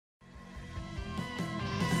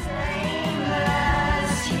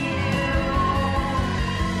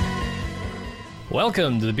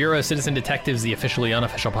Welcome to the Bureau of Citizen Detectives, the officially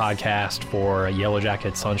unofficial podcast for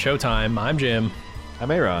Yellowjackets on Showtime. I'm Jim.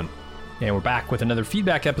 I'm Aaron. And we're back with another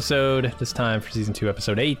feedback episode, this time for Season 2,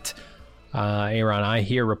 Episode 8. Aaron, I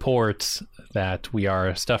hear reports that we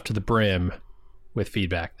are stuffed to the brim with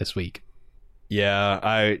feedback this week. Yeah,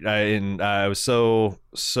 I was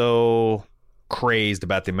so crazed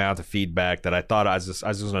about the amount of feedback that I thought I was just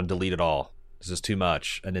going to delete it all. This is too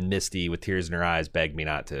much. And then Misty, with tears in her eyes, begged me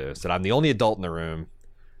not to. Said I'm the only adult in the room.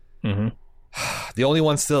 Mm-hmm. The only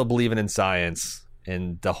one still believing in science,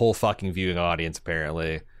 and the whole fucking viewing audience,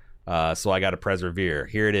 apparently. So I got to persevere.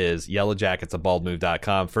 Here it is. Yellowjackets at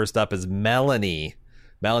baldmove.com. First up is Melanie.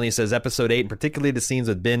 Melanie says, Episode 8, and particularly the scenes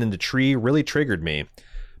with Ben in the tree, really triggered me.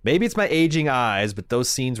 Maybe it's my aging eyes, but those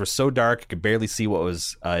scenes were so dark I could barely see what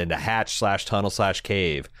was in the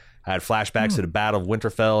hatch/tunnel/cave. I had flashbacks to the Battle of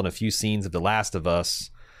Winterfell and a few scenes of The Last of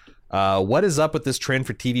Us. What is up with this trend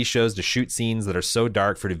for TV shows to shoot scenes that are so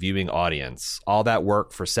dark for the viewing audience? All that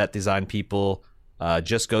work for set design people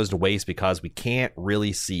just goes to waste because we can't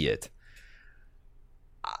really see it.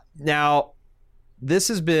 Now, this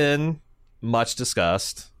has been much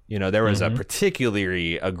discussed. You know, there was a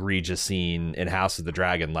particularly egregious scene in House of the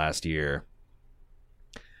Dragon last year.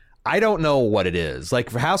 I don't know what it is.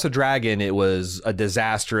 Like for House of Dragon, it was a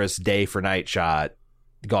disastrous day for night shot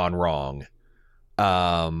gone wrong.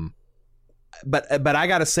 But I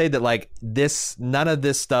gotta say that like none of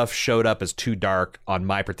this stuff showed up as too dark on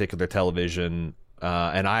my particular television.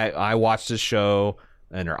 And I watched this show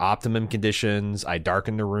under optimum conditions. I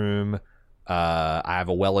darkened the room. I have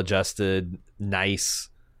a well-adjusted, nice,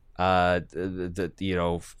 fairly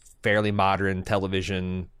modern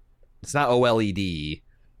television. It's not OLED.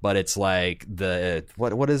 But it's like the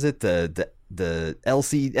what is it, the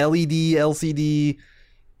LCD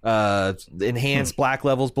enhanced black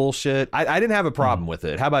levels bullshit. I didn't have a problem with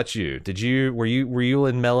it. How about you? Were you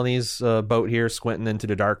in Melanie's boat here, squinting into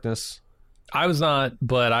the darkness? I was not,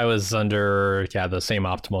 but I was under the same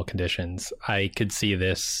optimal conditions. I could see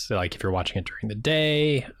this like if you're watching it during the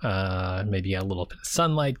day, maybe a little bit of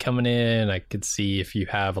sunlight coming in. I could see if you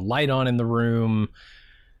have a light on in the room.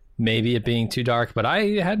 Maybe it being too dark, but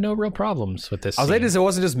I had no real problems with this. I'll say this, it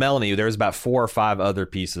wasn't just Melanie. There was about 4 or 5 other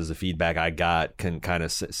pieces of feedback I got kind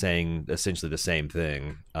of saying essentially the same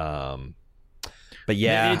thing. But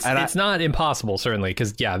yeah. It's not impossible, certainly,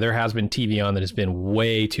 because, there has been TV on that has been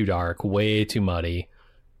way too dark, way too muddy.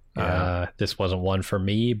 Yeah. This wasn't one for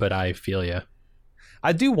me, but I feel you.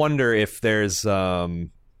 I do wonder if there's...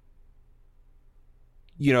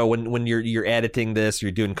 when you're editing this,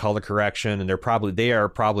 you're doing color correction, and they are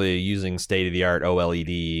probably using state-of-the-art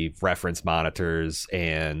OLED reference monitors,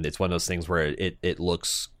 and it's one of those things where it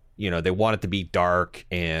looks, they want it to be dark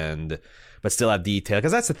but still have detail.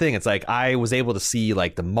 Because that's the thing. It's like I was able to see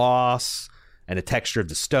like the moss and the texture of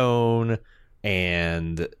the stone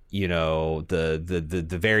and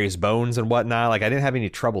the various bones and whatnot. Like I didn't have any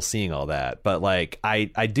trouble seeing all that, but like I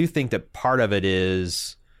do think that part of it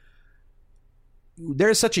is.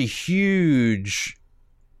 There's such a huge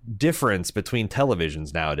difference between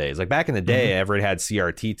televisions nowadays. Like back in the day, everyone had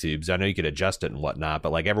CRT tubes. I know you could adjust it and whatnot,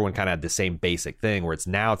 but like everyone kind of had the same basic thing where it's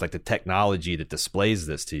like the technology that displays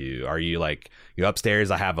this to you. Are you like, you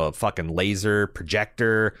upstairs, I have a fucking laser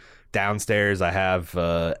projector. Downstairs, I have,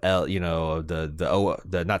 not the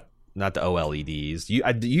OLEDs.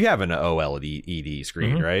 You have an OLED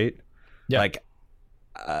screen, right? Yeah. Like,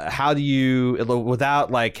 how do you,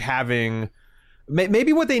 without like having...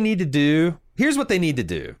 Maybe what they need to do, here's what they need to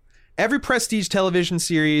do. Every prestige television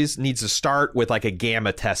series needs to start with like a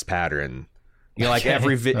gamma test pattern. Like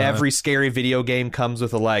every scary video game comes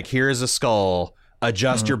with a like, here's a skull,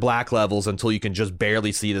 adjust your black levels until you can just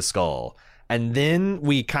barely see the skull. And then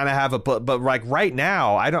we kind of have but like right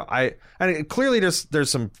now, I clearly there's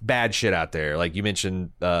some bad shit out there. Like you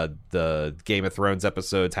mentioned the Game of Thrones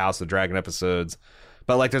episodes, House of the Dragon episodes.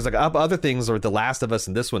 But like there's like other things or The Last of Us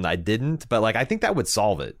and this one I didn't, but like I think that would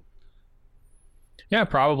solve it. Yeah,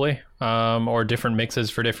 probably. Or different mixes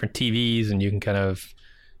for different TVs, and you can kind of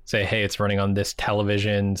say, hey, it's running on this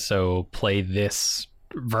television, so play this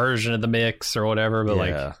version of the mix or whatever.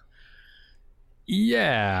 But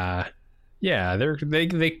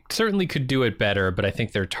they certainly could do it better, but I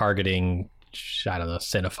think they're targeting, I don't know,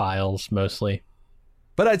 cinephiles mostly.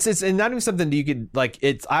 But it's not even something that you could like.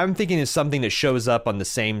 I'm thinking it's something that shows up on the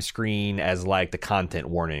same screen as like the content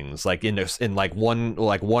warnings, like in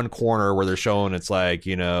one corner where they're showing it's like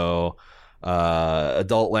adult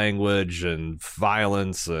language and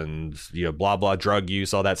violence and blah blah drug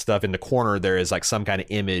use, all that stuff. In the corner there is like some kind of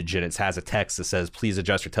image and it has a text that says please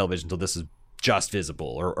adjust your television until this is just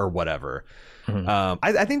visible or whatever. Mhm.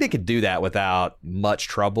 I think they could do that without much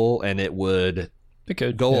trouble, and it would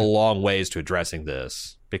go a long ways to addressing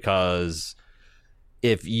this, because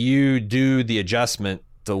if you do the adjustment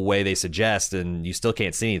the way they suggest and you still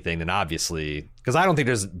can't see anything, then obviously, because I don't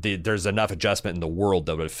think there's enough adjustment in the world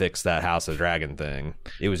though to fix that House of Dragon thing.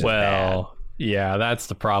 It was just bad. Yeah, that's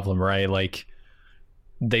the problem, right? Like,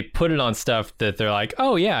 they put it on stuff that they're like,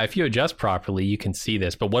 oh yeah, if you adjust properly, you can see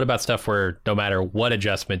this. But what about stuff where no matter what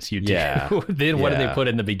adjustments you do, then what do they put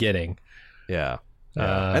in the beginning? Yeah.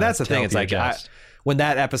 And that's the thing. It's like, when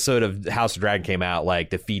that episode of House of Dragon came out,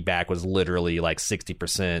 like the feedback was literally like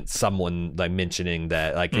 60%. Someone like mentioning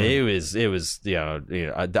that, like it was,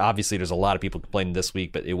 obviously there's a lot of people complaining this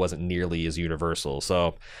week, but it wasn't nearly as universal.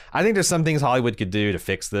 So I think there's some things Hollywood could do to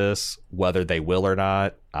fix this, whether they will or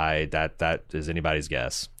not. That is anybody's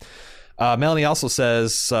guess. Melanie also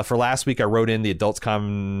says, for last week, I wrote in the adults'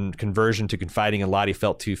 conversion to confiding in Lottie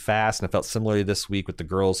felt too fast, and I felt similarly this week with the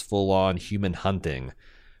girls' full-on human hunting.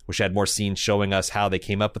 Wish I had more scenes showing us how they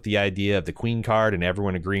came up with the idea of the queen card and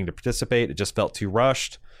everyone agreeing to participate. It just felt too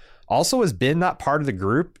rushed. Also, is Ben not part of the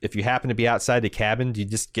group? If you happen to be outside the cabin, do you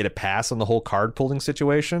just get a pass on the whole card pulling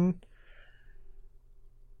situation?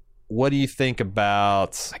 What do you think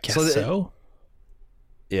about? I guess so.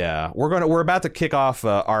 Yeah, we're about to kick off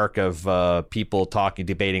an arc of people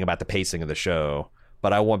debating about the pacing of the show.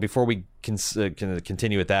 But before we can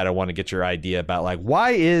continue with that, I want to get your idea about, like,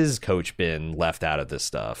 why is Coach Ben left out of this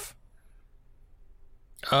stuff?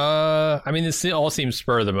 I mean, this all seems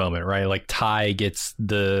spur of the moment, right? Like, Ty gets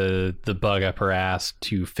the bug up her ass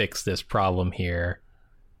to fix this problem here,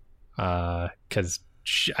 because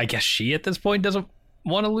I guess she at this point doesn't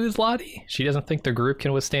want to lose Lottie. She doesn't think the group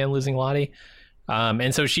can withstand losing Lottie,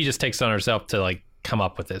 and so she just takes it on herself to, like, come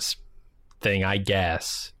up with this thing, I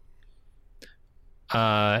guess.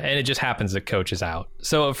 And it just happens that Coach is out.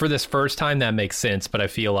 So for this first time, that makes sense. But I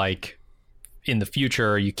feel like in the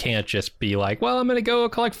future, you can't just be like, well, I'm going to go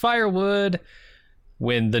collect firewood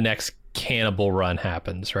when the next cannibal run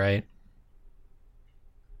happens, right?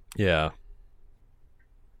 Yeah.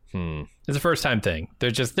 It's a first time thing.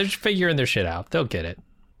 They're just figuring their shit out. They'll get it.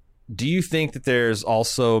 Do you think that there's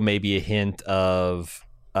also maybe a hint of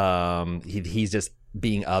he's just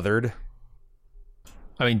being othered?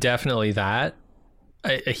 I mean, definitely that.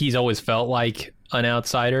 He's always felt like an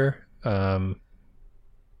outsider from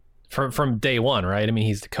day one, right? I mean,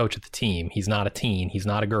 he's the coach of the team. He's not a teen. He's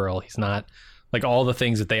not a girl. He's not, like, all the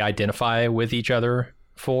things that they identify with each other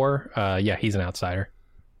for. Yeah, he's an outsider.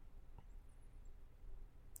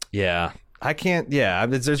 Yeah, I can't. Yeah,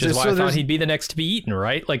 which is why I thought he'd be the next to be eaten,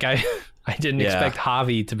 right? Like, I didn't expect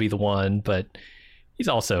Javi to be the one, but he's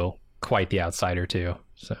also quite the outsider too.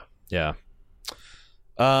 So yeah.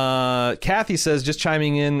 Kathy says, just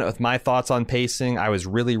chiming in with my thoughts on pacing. I was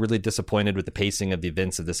really, really disappointed with the pacing of the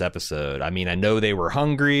events of this episode. I mean, I know they were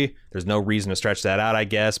hungry. There's no reason to stretch that out, I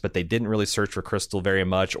guess, but they didn't really search for Crystal very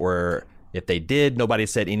much, or if they did, nobody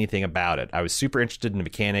said anything about it. I was super interested in the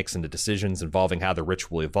mechanics and the decisions involving how the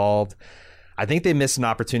ritual evolved. I think they missed an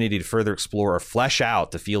opportunity to further explore or flesh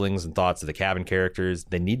out the feelings and thoughts of the cabin characters.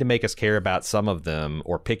 They need to make us care about some of them,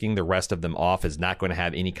 or picking the rest of them off is not going to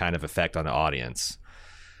have any kind of effect on the audience.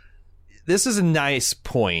 This is a nice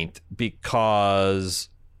point, because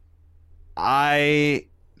I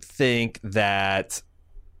think that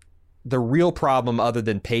the real problem, other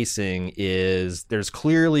than pacing, is there's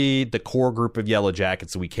clearly the core group of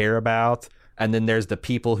Yellowjackets that we care about, and then there's the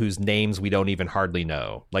people whose names we don't even hardly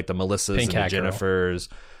know, like the Melissas Pink and the Jennifers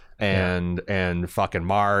and fucking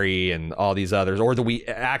Mari and all these others, or that we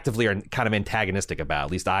actively are kind of antagonistic about.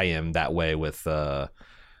 At least I am that way with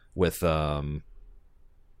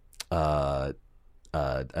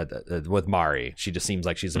Mari. She just seems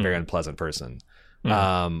like she's a very unpleasant person.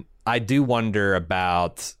 I do wonder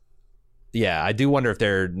if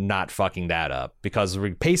they're not fucking that up, because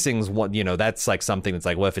pacing's one, that's like something that's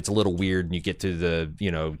like, well, if it's a little weird and you get to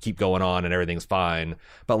the, keep going on and everything's fine.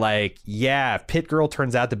 But like, yeah, if Pit Girl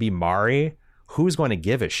turns out to be Mari, who's going to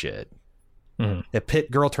give a shit? If Pit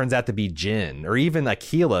Girl turns out to be Jin, or even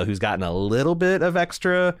Aquila, who's gotten a little bit of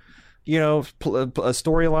extra, a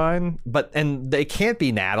storyline, and they can't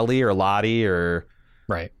be Natalie or Lottie or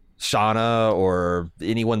right Shauna or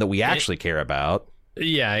anyone that we actually care about.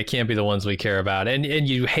 Yeah, it can't be the ones we care about, and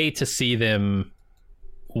you hate to see them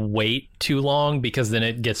wait too long, because then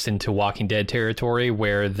it gets into Walking Dead territory,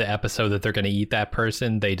 where the episode that they're going to eat that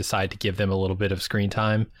person, they decide to give them a little bit of screen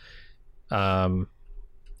time,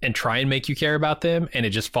 and try and make you care about them, and it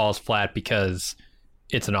just falls flat because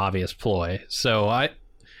it's an obvious ploy. So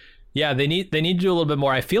they need to do a little bit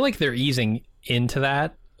more. I feel like they're easing into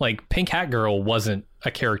that. Like, Pink Hat Girl wasn't a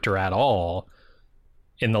character at all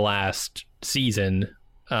in the last season.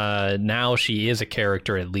 Now she is a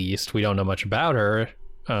character, at least. We don't know much about her.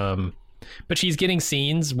 But she's getting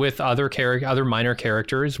scenes with other minor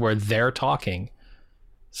characters where they're talking.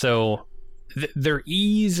 So they're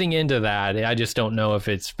easing into that. I just don't know if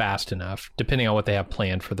it's fast enough, depending on what they have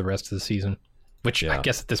planned for the rest of the season, which I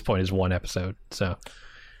guess at this point is one episode. So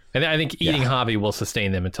I think eating Javi will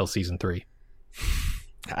sustain them until season 3.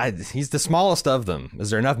 He's the smallest of them.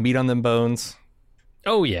 Is there enough meat on them bones?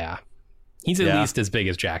 Oh, yeah. He's at least as big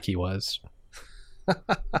as Jackie was.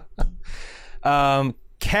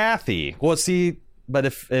 Kathy. Well, see, but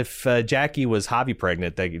if Jackie was Javi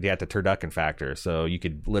pregnant, they had the turducken factor, so you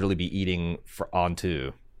could literally be eating on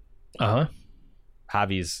 2.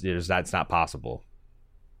 Javi's, that's not possible.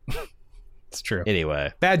 It's true.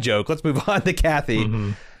 Anyway, bad joke. Let's move on to Kathy.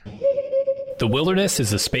 Mm-hmm. The wilderness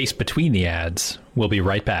is the space between the ads. We'll be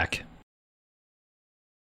right back.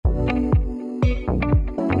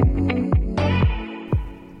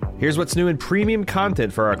 Here's what's new in premium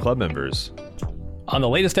content for our club members. On the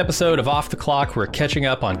latest episode of Off the Clock, we're catching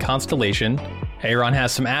up on Constellation. Aaron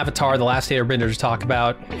has some Avatar: The Last Airbender to talk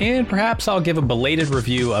about, and perhaps I'll give a belated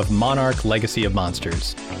review of Monarch: Legacy of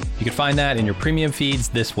Monsters. You can find that in your premium feeds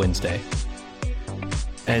this Wednesday.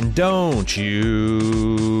 And don't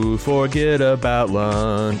you forget about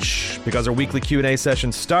lunch, because our weekly Q&A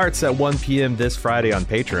session starts at 1 p.m. this Friday on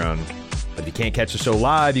Patreon. But if you can't catch the show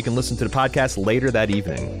live, you can listen to the podcast later that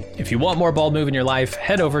evening. If you want more Bald Move in your life,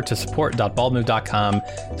 head over to support.baldmove.com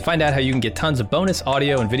to find out how you can get tons of bonus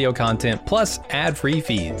audio and video content, plus ad-free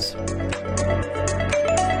feeds.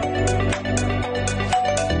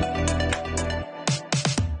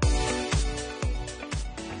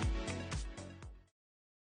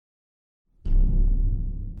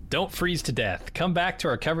 Don't freeze to death. Come back to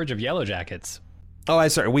our coverage of Yellowjackets. Oh,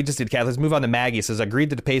 sorry. We just did Kathy. Let's move on to Maggie. It says, agreed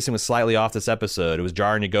that the pacing was slightly off this episode. It was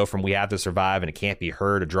jarring to go from we have to survive and it can't be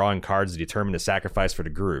heard to drawing cards to determine the sacrifice for the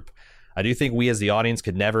group. I do think we as the audience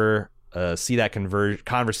could never see that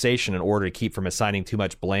conversation in order to keep from assigning too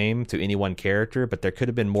much blame to any one character, but there could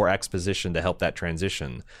have been more exposition to help that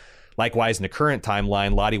transition. Likewise, in the current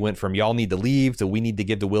timeline, Lottie went from y'all need to leave to we need to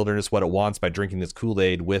give the wilderness what it wants by drinking this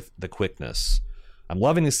Kool-Aid with the quickness. I'm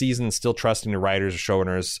loving the season and still trusting the writers or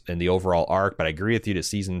showrunners in the overall arc, but I agree with you that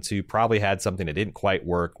season 2 probably had something that didn't quite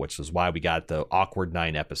work, which was why we got the awkward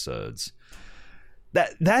 9 episodes.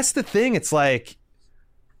 That's the thing. It's like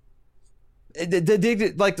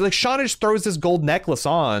Shauna just throws this gold necklace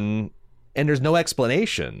on and there's no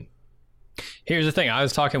explanation. Here's the thing. I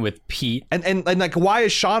was talking with Pete. And like, why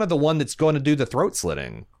is Shauna the one that's going to do the throat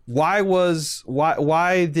slitting? Why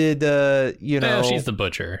did she's the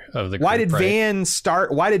butcher of the group, why did right? Van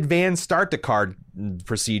start the card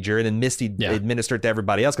procedure and then Misty administer it to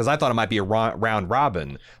everybody else? Because I thought it might be a round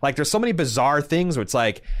robin. Like, there's so many bizarre things where it's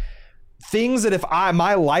like things that if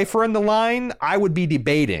my life were in the line, I would be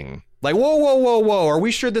debating. Like, whoa, are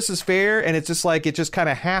we sure this is fair? And it's just like, it just kind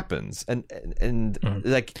of happens. And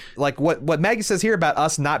like what Maggie says here about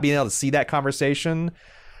us not being able to see that conversation,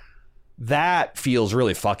 that feels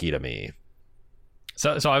really fucky to me.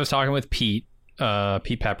 So I was talking with Pete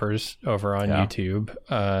Peppers over on YouTube,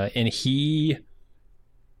 and he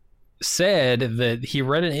said that he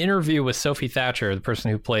read an interview with Sophie Thatcher, the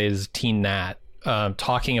person who plays Teen Nat,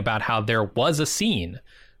 talking about how there was a scene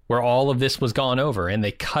where all of this was gone over and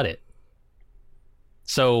they cut it.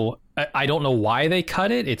 So I don't know why they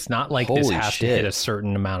cut it. It's not like this has to hit a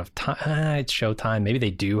certain amount of time. It's Showtime. Maybe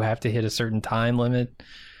they do have to hit a certain time limit.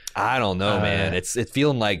 I don't know, man. It's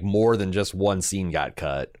feeling like more than just one scene got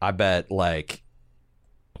cut. I bet, like...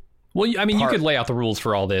 Well, I mean, you could lay out the rules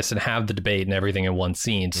for all this and have the debate and everything in one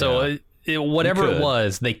scene. So whatever it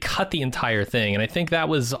was, they cut the entire thing. And I think that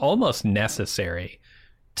was almost necessary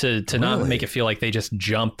to not make it feel like they just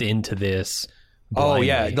jumped into this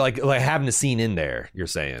blindly. Oh, yeah. Like having the scene in there, you're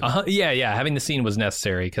saying. Yeah. Having the scene was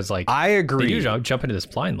necessary because, like, I agree. They do jump into this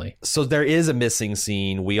blindly. So there is a missing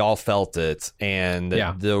scene. We all felt it. And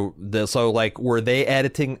so, like, were they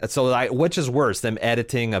editing? So, which is worse, them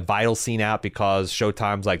editing a vital scene out because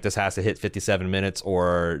Showtime's like, this has to hit 57 minutes,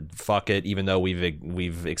 or fuck it, even though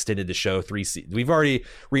we've extended the show we've already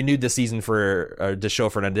renewed the season for the show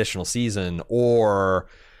for an additional season, or...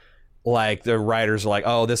 like the writers are like,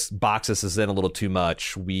 oh, this boxes us in a little too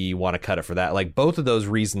much, we want to cut it for that. Like, both of those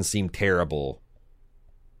reasons seem terrible.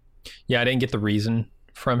 Yeah, I didn't get the reason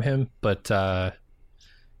from him, but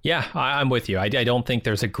I'm with you. I don't think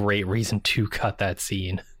there's a great reason to cut that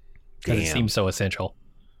scene because it seems so essential.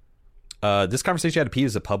 This conversation you had to Pete,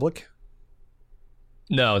 is it public?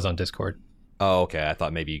 No, it was on Discord. Oh, okay. I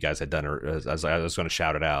thought maybe you guys had done it. I was going to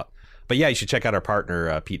shout it out. But yeah, you should check out our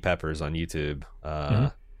partner, Pete Peppers, on YouTube.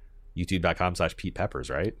 YouTube.com/Pete Peppers,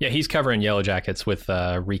 right? Yeah, he's covering Yellowjackets with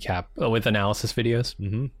recap, with analysis videos,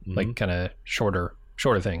 like kind of shorter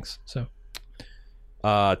things. So,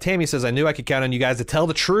 Tammy says, I knew I could count on you guys to tell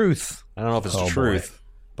the truth. I don't know if it's the truth,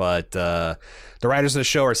 but the writers of the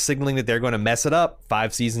show are signaling that they're going to mess it up.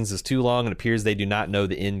 5 seasons is too long, and it appears they do not know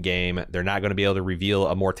the end game. They're not going to be able to reveal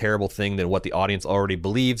a more terrible thing than what the audience already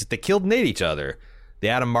believes, that they killed and ate each other. The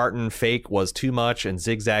Adam Martin fake was too much, and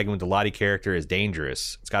zigzagging with the Lottie character is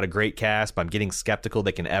dangerous. It's got a great cast, but I'm getting skeptical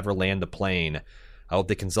they can ever land the plane. I hope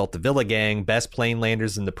they consult the Villa Gang, best plane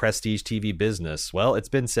landers in the prestige TV business. Well, it's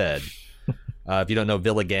been said. If you don't know,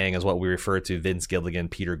 Villa Gang is what we refer to Vince Gilligan,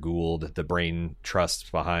 Peter Gould, the brain trusts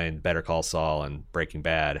behind Better Call Saul and Breaking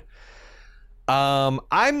Bad. I'm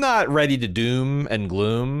not ready to doom and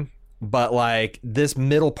gloom, but like this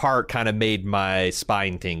middle part kind of made my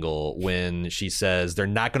spine tingle when she says they're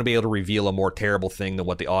not going to be able to reveal a more terrible thing than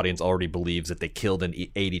what the audience already believes, that they killed and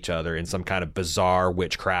ate each other in some kind of bizarre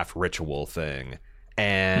witchcraft ritual thing.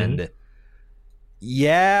 And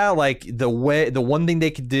yeah, like the one thing they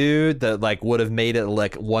could do that like would have made it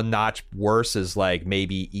like one notch worse is like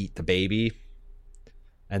maybe eat the baby,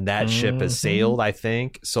 and that ship has sailed, I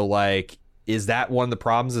think. So like, is that one of the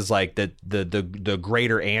problems? Is like the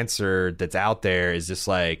greater answer that's out there is just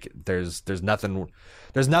like there's nothing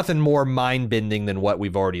more mind bending than what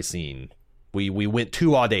we've already seen. We went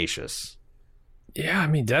too audacious. Yeah, I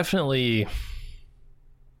mean, definitely.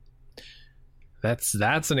 That's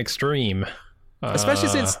an extreme, especially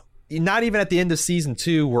since not even at the end of season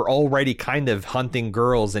 2 we're already kind of hunting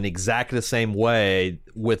girls in exactly the same way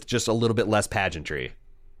with just a little bit less pageantry.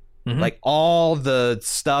 Like all the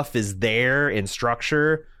stuff is there in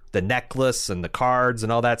structure, the necklace and the cards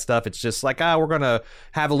and all that stuff. It's just like, we're going to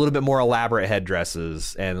have a little bit more elaborate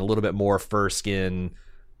headdresses and a little bit more fur skin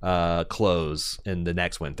clothes in the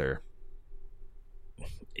next winter.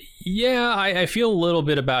 Yeah, I feel a little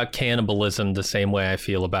bit about cannibalism the same way I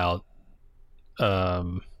feel about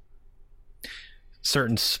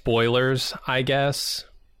certain spoilers, I guess,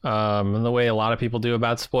 and the way a lot of people do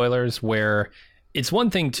about spoilers, where it's one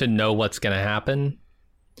thing to know what's going to happen.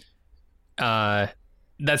 That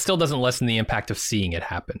still doesn't lessen the impact of seeing it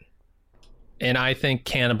happen. And I think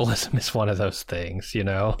cannibalism is one of those things, you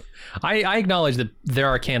know? I acknowledge that there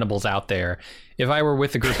are cannibals out there. If I were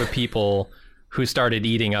with a group of people who started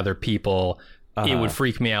eating other people, it would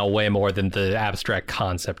freak me out way more than the abstract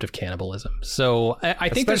concept of cannibalism. So I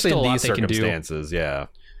think there's still a lot they can do. Yeah.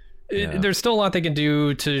 There's still a lot they can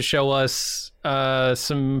do to show us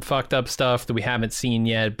some fucked up stuff that we haven't seen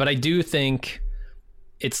yet. But I do think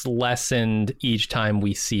it's lessened each time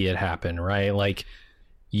we see it happen, right? Like,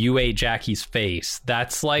 you ate Jackie's face.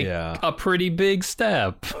 That's like a pretty big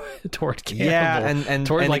step toward cannibal. Yeah, and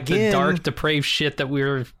toward and like again, the dark, depraved shit that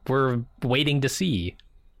we're waiting to see.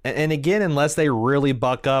 And again, unless they really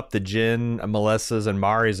buck up the Jen, Melissas, and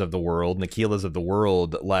Maris of the world, Nikilas of the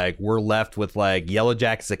world, like we're left with like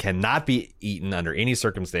Yellowjackets that cannot be eaten under any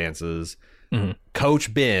circumstances.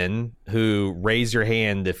 Coach Ben, who raise your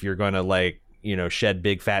hand if you're going to like, you know, shed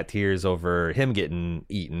big fat tears over him getting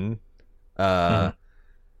eaten.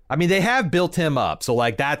 I mean, they have built him up, so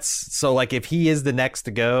like if he is the next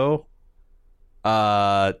to go,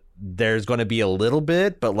 there's going to be a little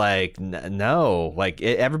bit, but like no, like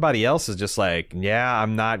everybody else is just like, yeah,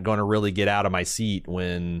 I'm not going to really get out of my seat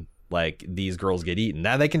when like these girls get eaten.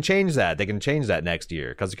 Now they can change that. They can change that next year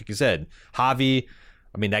because, like you said, Javi.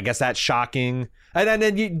 I mean, I guess that's shocking. And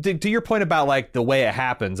then to your point about like the way it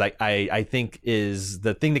happens, I think is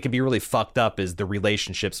the thing that can be really fucked up is the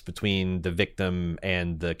relationships between the victim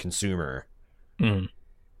and the consumer.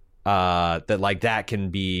 That like that can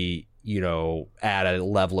be, you know, at a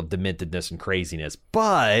level of dementedness and craziness.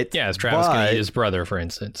 But yeah, is Travis going to eat his brother, for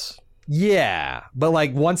instance? Yeah, but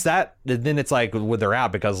like once that, then it's like they're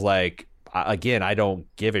out because like. Again, I don't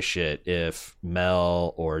give a shit if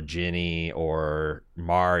Mel or Jenny or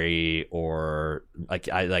Mari or like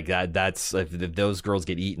I like that. That's if those girls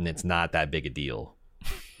get eaten, it's not that big a deal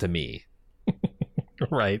to me.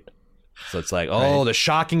 Right. So it's like, oh, the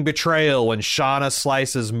shocking betrayal when Shauna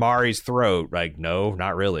slices Mari's throat. Like, no,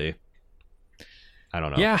 not really. I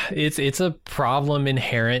don't know. Yeah, it's a problem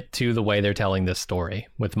inherent to the way they're telling this story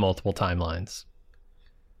with multiple timelines.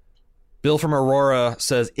 Bill from Aurora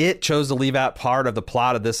says, it chose to leave out part of the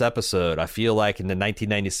plot of this episode. I feel like in the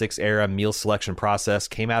 1996 era, meal selection process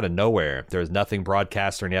came out of nowhere. There was nothing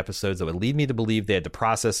broadcast during the episodes that would lead me to believe they had the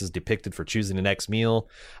processes depicted for choosing the next meal.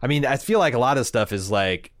 I mean, I feel like a lot of stuff is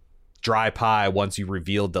like dry pie once you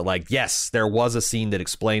revealed that, like, yes, there was a scene that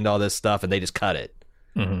explained all this stuff and they just cut it.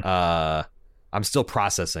 I'm still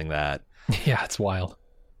processing that. Yeah, it's wild.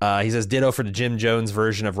 He says, ditto for the Jim Jones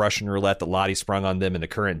version of Russian roulette that Lottie sprung on them in the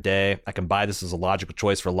current day. I can buy this as a logical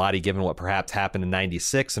choice for Lottie given what perhaps happened in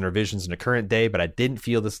 96 and her visions in the current day, but I didn't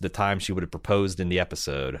feel this at the time she would have proposed in the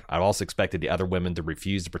episode. I also expected the other women to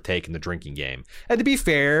refuse to partake in the drinking game. And to be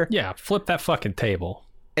fair... Yeah, flip that fucking table.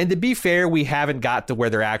 And to be fair, we haven't got to where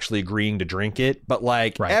they're actually agreeing to drink it, but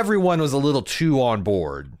like everyone was a little too on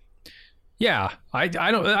board. Yeah, I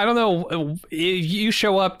don't know. If you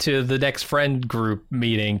show up to the next friend group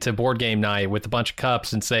meeting to board game night with a bunch of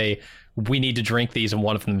cups and say, we need to drink these and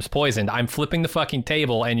one of them is poisoned, I'm flipping the fucking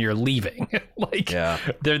table and you're leaving.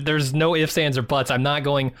 There's no ifs, ands, or buts. I'm not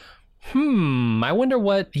going, I wonder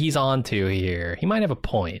what he's on to here. He might have a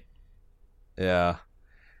point. Yeah.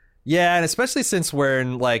 Yeah, and especially since we're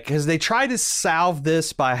in, like, because they tried to salve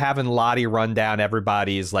this by having Lottie run down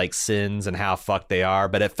everybody's, like, sins and how fucked they are,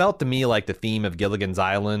 but it felt to me like the theme of Gilligan's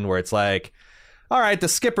Island, where it's like, all right, the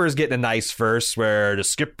skipper's getting a nice verse where the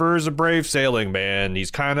skipper's a brave sailing man,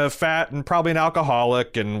 he's kind of fat and probably an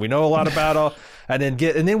alcoholic, and we know a lot about all, and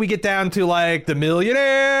then we get down to, like, the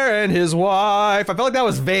millionaire and his wife. I felt like that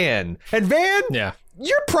was Van. And Van? Yeah.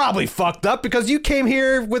 You're probably fucked up because you came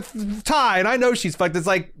here with Ty, and I know she's fucked. It's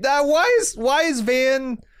like, why is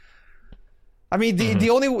Van? I mean, the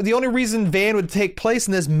only reason Van would take place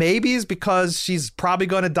in this maybe is because she's probably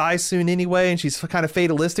going to die soon anyway, and she's kind of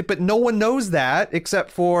fatalistic. But no one knows that except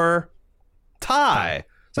for Ty.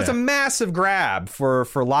 So it's a massive grab for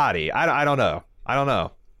Lottie. I don't know.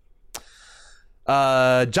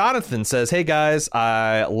 Jonathan says, hey guys,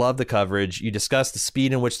 I love the coverage. You discussed the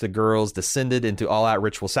speed in which the girls descended into all-out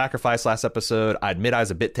ritual sacrifice last episode. I admit I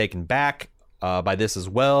was a bit taken back by this as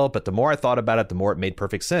well, but the more I thought about it, the more it made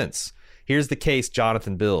perfect sense. Here's the case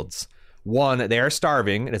Jonathan builds. 1, they are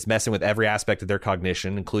starving, and it's messing with every aspect of their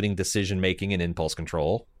cognition, including decision-making and impulse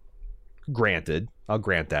control. Granted. I'll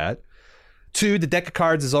grant that. 2, the deck of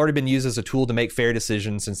cards has already been used as a tool to make fair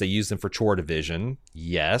decisions since they use them for chore division.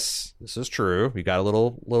 Yes, this is true. We got a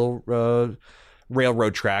little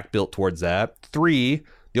railroad track built towards that. 3,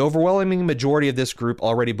 the overwhelming majority of this group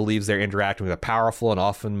already believes they're interacting with a powerful and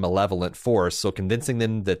often malevolent force, so convincing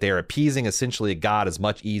them that they're appeasing essentially a god is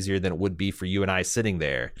much easier than it would be for you and I sitting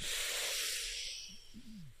there.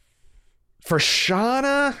 For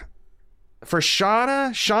Shauna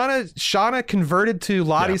converted to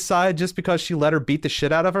Lottie's side just because she let her beat the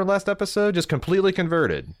shit out of her last episode. Just completely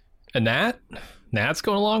converted. And Nat's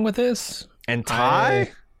going along with this. And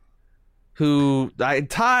Ty,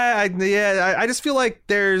 I just feel like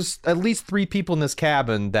there's at least 3 people in this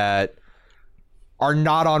cabin that are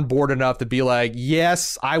not on board enough to be like,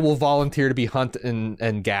 yes, I will volunteer to be hunted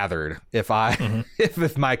and gathered if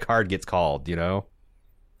if my card gets called, you know?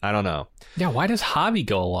 I don't know. Yeah, why does Javi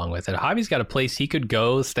go along with it? Javi's got a place he could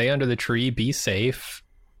go, stay under the tree, be safe,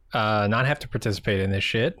 not have to participate in this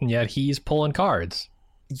shit, and yet he's pulling cards.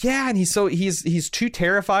 Yeah, and he's too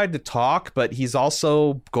terrified to talk, but he's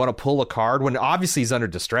also going to pull a card when obviously he's under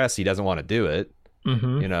distress. He doesn't want to do it.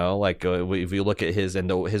 You know, like if you look at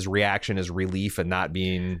his reaction is relief and not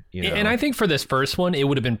being, you know. And I think for this first one, it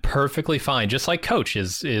would have been perfectly fine. Just like Coach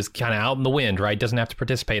is kind of out in the wind, right? Doesn't have to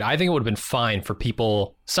participate. I think it would have been fine for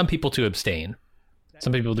some people to abstain.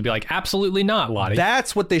 Some people to be like, absolutely not, Lottie.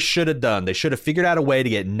 That's what they should have done. They should have figured out a way to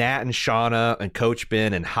get Nat and Shauna and Coach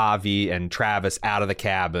Ben and Javi and Travis out of the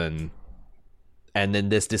cabin. And then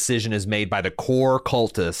this decision is made by the core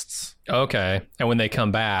cultists. Okay. And when they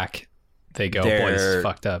come back, they go, boy, this is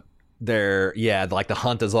fucked up. Like the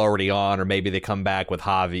hunt is already on, or maybe they come back with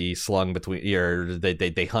Javi slung between, or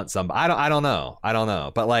they hunt some. I don't know.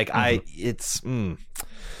 But like, 4,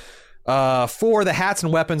 the hats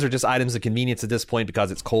and weapons are just items of convenience at this point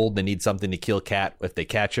because it's cold. They need something to kill Kat if they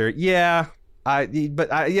catch her. Yeah. I think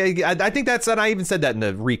that's, and I even said that in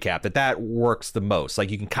the recap, that works the most.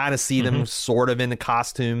 Like you can kind of see them sort of in the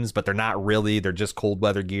costumes, but they're not really. They're just cold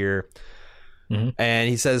weather gear. And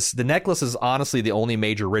he says, the necklace is honestly the only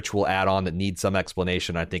major ritual add-on that needs some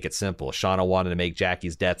explanation. I think it's simple. Shauna wanted to make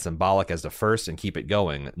Jackie's death symbolic as the first and keep it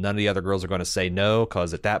going. None of the other girls are going to say no,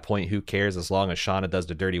 because at that point, who cares as long as Shauna does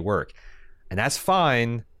the dirty work? And that's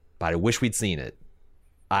fine, but I wish we'd seen it.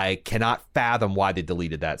 I cannot fathom why they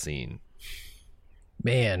deleted that scene.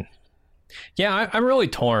 Man. Yeah, I'm really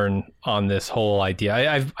torn on this whole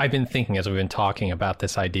idea. I've been thinking as we've been talking about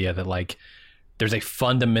this idea that, like, there's a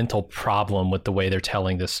fundamental problem with the way they're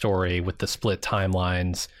telling this story with the split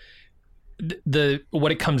timelines.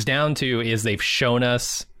 What it comes down to is they've shown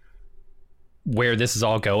us where this is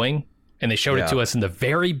all going, And they showed it to us in the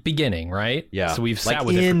very beginning, right? Yeah. So we've sat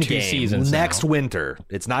with it for 2 seasons next now. winter.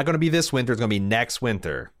 It's not going to be this winter. It's going to be next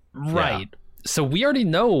winter. Right. Yeah. So we already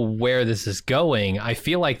know where this is going. I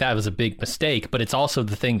feel like that was a big mistake, but it's also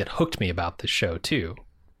the thing that hooked me about this show, too.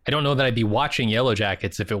 I don't know that I'd be watching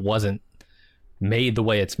Yellowjackets if it wasn't made the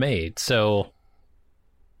way it's made. So,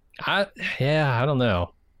 I don't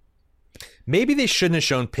know. Maybe they shouldn't have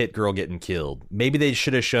shown Pit Girl getting killed. Maybe they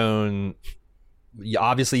should have shown,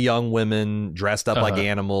 obviously, young women dressed up like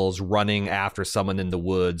animals running after someone in the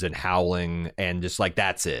woods and howling, and just like,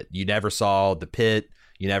 that's it. You never saw the pit.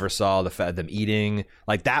 You never saw them eating.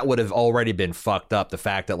 Like, that would have already been fucked up. The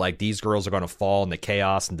fact that, like, these girls are going to fall into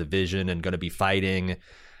chaos and division and going to be fighting.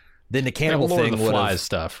 Then the cannibal thing would have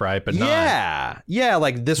stuff, right? But yeah,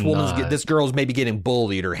 like this girl's maybe getting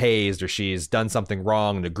bullied or hazed, or she's done something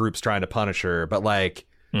wrong and the group's trying to punish her. But like,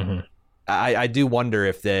 I do wonder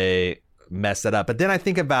if they messed it up. But then I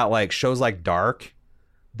think about like shows like Dark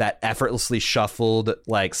that effortlessly shuffled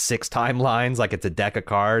like 6 timelines, like it's a deck of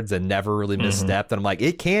cards, and never really misstepped. And I'm like,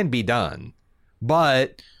 it can be done,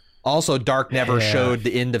 but also Dark never showed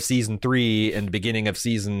the end of season 3 and the beginning of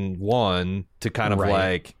season 1 to kind of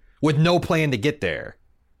like, with no plan to get there.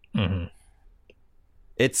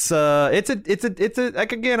 It's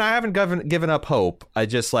like, again, I haven't given up hope. I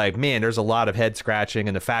just like, man, there's a lot of head scratching,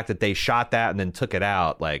 and the fact that they shot that and then took it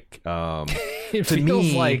out, like, it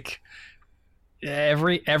feels like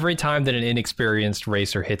every time that an inexperienced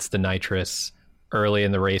racer hits the nitrous early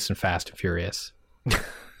in the race in Fast and Furious.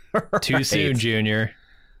 Too soon, Junior.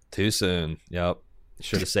 Too soon. Yep.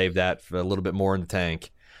 Should have saved that for a little bit more in the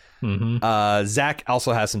tank. Zach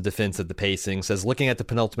also has some defense of the pacing. Says, looking at the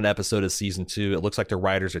penultimate episode of season 2, it looks like the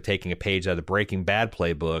writers are taking a page out of the Breaking Bad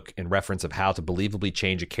playbook in reference of how to believably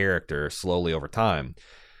change a character slowly over time.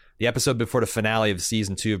 The episode before the finale of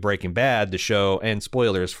season 2 of Breaking Bad, the show, and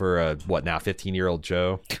spoilers for a 15-year-old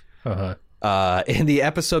show. In the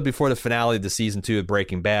episode before the finale of the season 2 of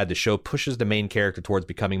Breaking Bad, the show pushes the main character towards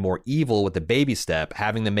becoming more evil with the baby step,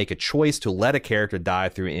 having them make a choice to let a character die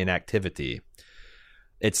through inactivity.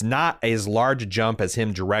 It's not as large a jump as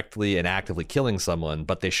him directly and actively killing someone,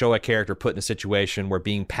 but they show a character put in a situation where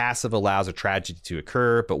being passive allows a tragedy to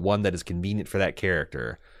occur, but one that is convenient for that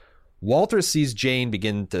character. Walter sees Jane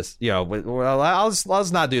begin to,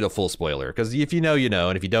 let's not do the full spoiler, because if you know, you know,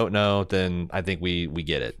 and if you don't know, then I think we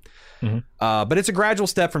get it. But it's a gradual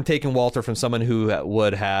step from taking Walter from someone who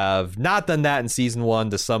would have not done that in season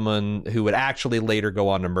 1 to someone who would actually later go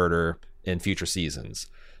on to murder in future seasons.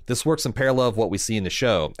 This works in parallel of what we see in the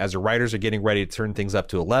show. As the writers are getting ready to turn things up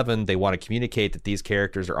to 11, they want to communicate that these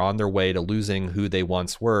characters are on their way to losing who they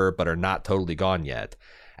once were, but are not totally gone yet.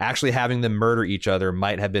 Actually having them murder each other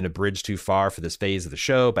might have been a bridge too far for this phase of the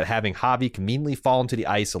show, but having Javi conveniently fall into the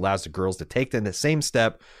ice allows the girls to take the same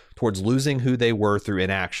step towards losing who they were through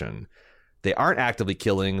inaction. They aren't actively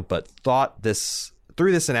killing, but through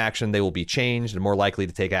this inaction, they will be changed and more likely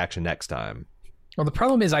to take action next time. Well, the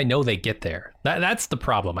problem is I know they get there. That's the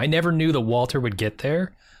problem. I never knew that Walter would get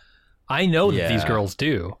there. I know that these girls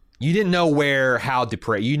do. You didn't know how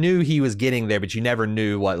depraved. You knew he was getting there, but you never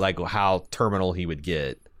knew how terminal he would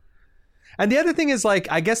get. And the other thing is,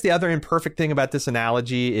 like, I guess the other imperfect thing about this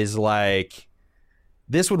analogy is, like,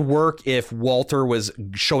 this would work if Walter was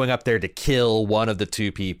showing up there to kill one of the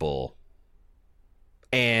 2 people.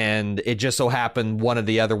 And it just so happened one of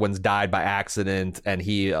the other ones died by accident, and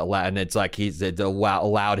it's like it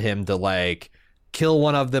allowed him to like kill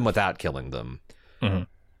one of them without killing them.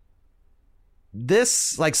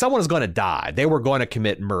 This, like, someone is going to die. They were going to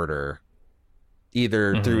commit murder,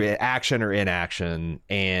 either through action or inaction,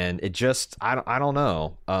 and it just I don't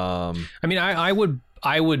know. I mean, I would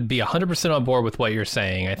be 100% on board with what you're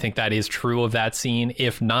saying. I think that is true of that scene,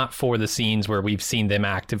 if not for the scenes where we've seen them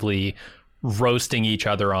actively roasting each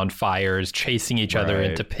other on fires, chasing each other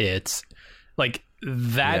into pits, like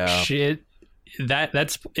that shit.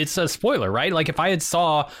 It's a spoiler, right? Like, if I had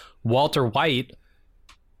saw Walter White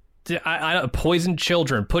poison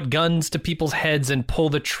children, put guns to people's heads, and pull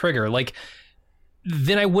the trigger, like,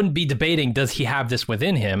 then I wouldn't be debating, does he have this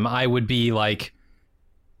within him? I would be like,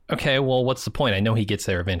 okay, well, what's the point? I know he gets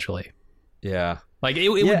there eventually. Yeah. Like, it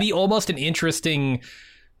would be almost an interesting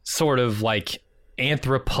sort of like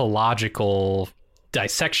anthropological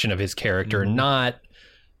dissection of his character, not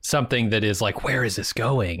something that is like, where is this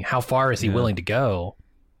going? How far is he willing to go?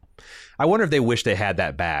 I wonder if they wish they had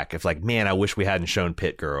that back. If, like, man, I wish we hadn't shown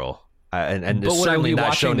Pit Girl, and certainly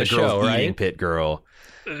not shown the girls eating Pit Girl.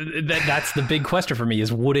 That's the big question for me: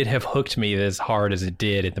 is would it have hooked me as hard as it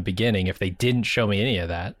did at the beginning if they didn't show me any of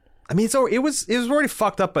that? I mean, so it was already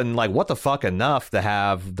fucked up and like what the fuck enough to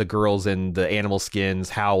have the girls in the animal skins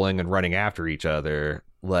howling and running after each other,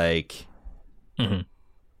 like. Mm-hmm.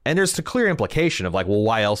 And there's the clear implication of like, well,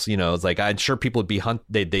 why else? You know, it's like I'm sure people would be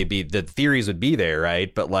they'd be the theories would be there,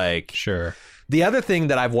 right? But like, sure. The other thing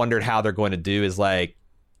that I've wondered how they're going to do is like,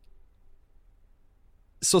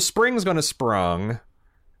 so spring's going to sprung,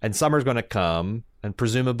 and summer's going to come. And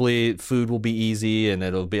presumably food will be easy and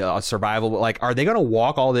it'll be a survival. Like, are they going to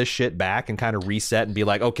walk all this shit back and kind of reset and be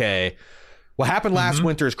like, okay, what happened last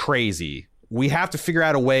winter is crazy. We have to figure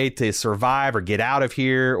out a way to survive or get out of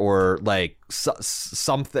here or like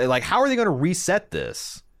something. Like, how are they going to reset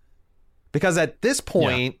this? Because at this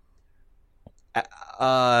point,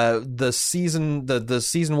 the season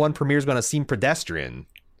 1 premiere is going to seem pedestrian.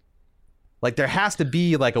 Like, there has to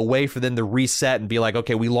be like a way for them to reset and be like,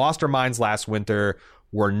 okay, we lost our minds last winter.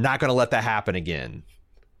 We're not going to let that happen again.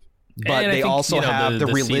 But they also have the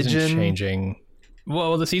religion changing.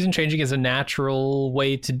 Well, the season changing is a natural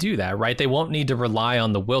way to do that, right? They won't need to rely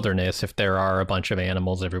on the wilderness if there are a bunch of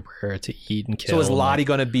animals everywhere to eat and kill. So is Lottie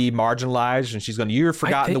going to be marginalized and she's going to, you're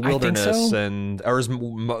forgotten the wilderness, or is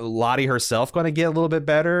Lottie herself going to get a little bit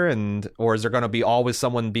better, or is there going to be always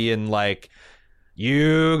someone being like,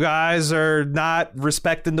 you guys are not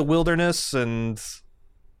respecting the wilderness, and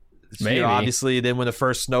maybe, you know, obviously then when the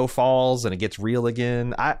first snow falls and it gets real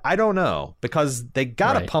again, I don't know, because they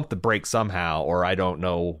got to pump the brakes somehow, or I don't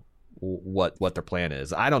know what their plan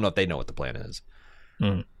is. I don't know if they know what the plan is.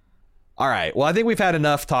 All right, well, I think we've had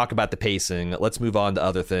enough talk about the pacing. Let's move on to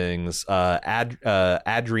other things.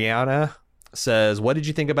 Adriana says, what did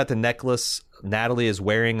you think about the necklace Natalie is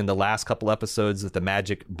wearing in the last couple episodes of the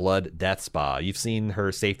Magic Blood Death Spa? You've seen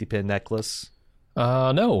her safety pin necklace?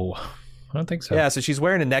 No, I don't think so. Yeah, so she's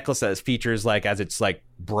wearing a necklace that features like as its like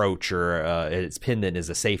brooch or its pendant is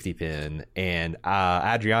a safety pin. And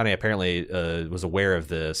Adriana apparently was aware of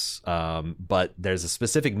this, but there's a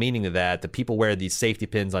specific meaning to that. The people wear these safety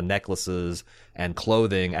pins on necklaces and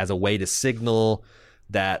clothing as a way to signal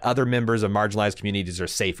that other members of marginalized communities are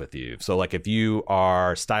safe with you. So like if you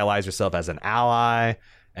are stylized yourself as an ally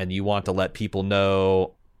and you want to let people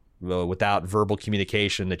know without verbal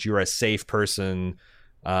communication that you're a safe person,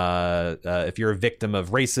 if you're a victim of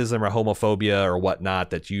racism or homophobia or whatnot,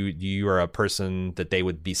 that you are a person that they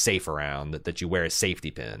would be safe around, that you wear a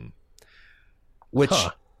safety pin. Which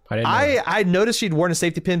I noticed she'd worn a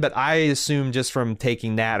safety pin, but I assumed just from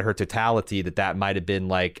taking Nat her totality that might have been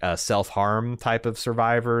like a self-harm type of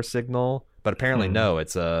survivor signal. But apparently no,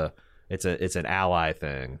 it's an ally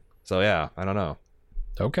thing. So yeah, I don't know.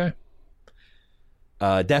 Okay.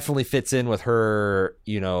 Definitely fits in with her,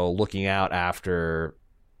 you know, looking out after,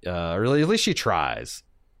 or at least she tries.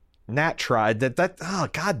 Nat tried that. Oh,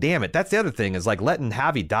 God damn it. That's the other thing, is like letting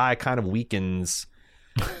Javi die kind of weakens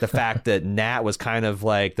the fact that Nat was kind of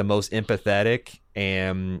like the most empathetic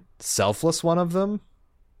and selfless one of them.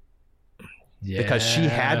 Yeah. Because she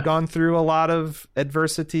had gone through a lot of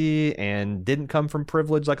adversity and didn't come from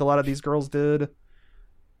privilege like a lot of these girls did.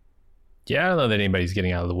 Yeah, I don't know that anybody's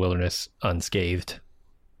getting out of the wilderness unscathed.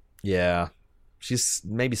 Yeah. She's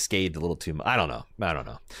maybe scathed a little too much. I don't know.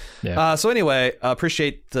 Yeah. So anyway,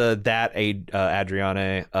 appreciate that,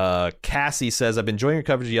 Adriana. Cassie says, I've been enjoying your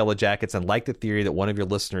coverage of Yellowjackets and like the theory that one of your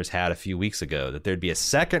listeners had a few weeks ago, that there'd be a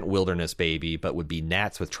second wilderness baby, but would be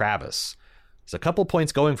Nats with Travis. There's a couple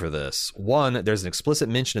points going for this. One, there's an explicit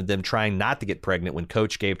mention of them trying not to get pregnant when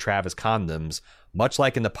Coach gave Travis condoms, much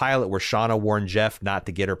like in the pilot where Shauna warned Jeff not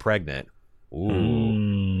to get her pregnant.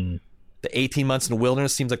 Ooh. The 18 months in the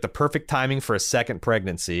wilderness seems like the perfect timing for a second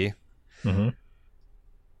pregnancy.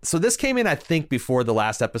 So this came in, I think, before the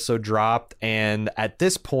last episode dropped. And at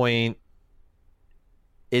this point,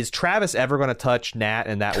 is Travis ever going to touch Nat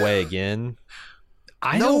in that way again?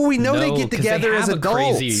 We know they get together as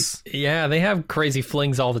adults. They have crazy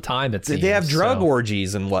flings all the time. It seems. They have drug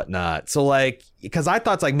orgies and whatnot. So like, because I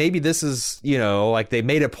thought like maybe this is, you know, like they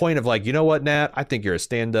made a point of like, you know what, Nat, I think you're a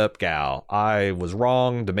stand-up gal. I was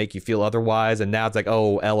wrong to make you feel otherwise. And now it's like,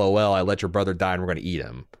 oh, LOL, I let your brother die and we're going to eat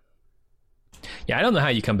him. Yeah, I don't know how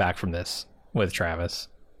you come back from this with Travis.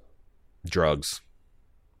 Drugs.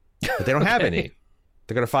 But they don't have any.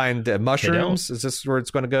 They're going to find mushrooms. Is this where it's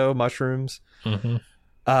going to go? Mushrooms?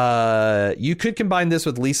 You could combine this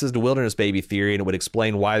with Lisa's The Wilderness Baby theory, and it would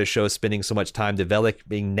explain why the show is spending so much time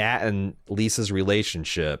developing Nat and Lisa's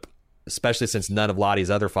relationship, especially since none of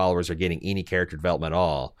Lottie's other followers are getting any character development at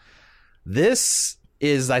all. This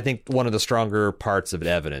is, I think, one of the stronger parts of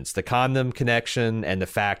evidence. The condom connection and the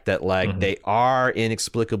fact that like they are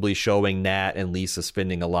inexplicably showing Nat and Lisa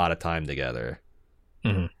spending a lot of time together.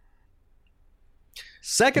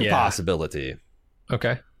 Second possibility.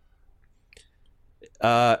 Okay.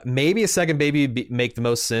 Maybe a second baby would make the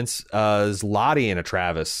most sense is Lottie in a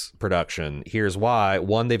Travis production. Here's why.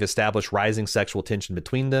 One, they've established rising sexual tension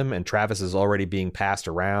between them, and Travis is already being passed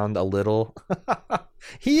around a little.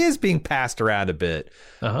 He is being passed around a bit,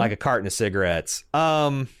 like a carton of cigarettes.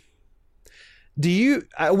 We've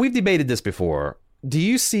debated this before. Do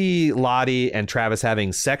you see Lottie and Travis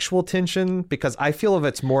having sexual tension? Because I feel if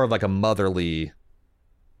it's more of like a motherly...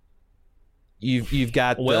 You've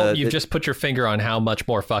got you've just put your finger on how much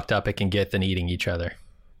more fucked up it can get than eating each other.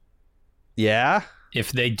 Yeah.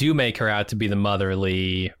 If they do make her out to be the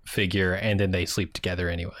motherly figure and then they sleep together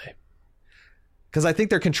anyway. Because I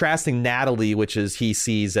think they're contrasting Natalie, which is he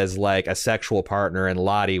sees as like a sexual partner, and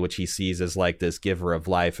Lottie, which he sees as like this giver of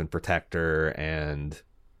life and protector and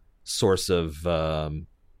source of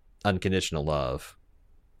unconditional love.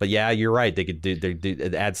 But yeah, you're right. They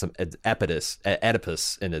could add some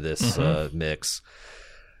Oedipus into this mix.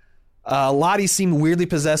 Lottie seemed weirdly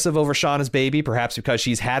possessive over Shauna's baby, perhaps because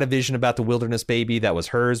she's had a vision about the wilderness baby that was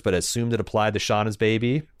hers, but assumed it applied to Shauna's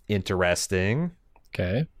baby. Interesting.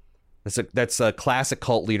 Okay. That's a classic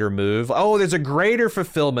cult leader move. Oh, there's a greater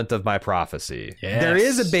fulfillment of my prophecy. Yes. There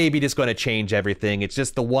is a baby that's going to change everything. It's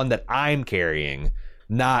just the one that I'm carrying,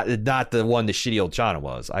 not the one the shitty old Shauna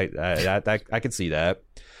was. I could see that.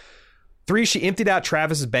 3, she emptied out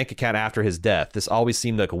Travis's bank account after his death. This always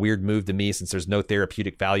seemed like a weird move to me since there's no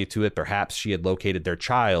therapeutic value to it. Perhaps she had located their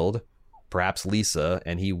child, perhaps Lisa,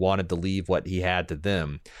 and he wanted to leave what he had to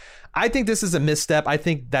them. I think this is a misstep. I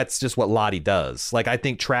think that's just what Lottie does. Like, I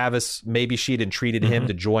think Travis, maybe she'd entreated him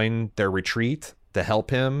to join their retreat to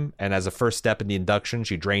help him. And as a first step in the induction,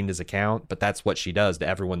 she drained his account. But that's what she does to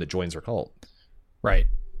everyone that joins her cult. Right.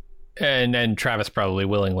 And Travis probably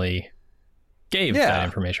willingly gave that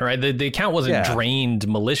information, right? The account wasn't drained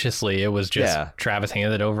maliciously. It was just Travis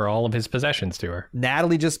handed over all of his possessions to her.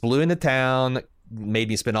 Natalie just blew into town, made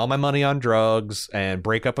me spend all my money on drugs and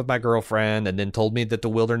break up with my girlfriend, and then told me that the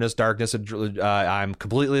wilderness darkness, I'm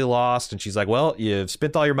completely lost. And she's like, well, you've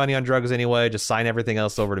spent all your money on drugs anyway. Just sign everything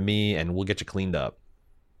else over to me and we'll get you cleaned up.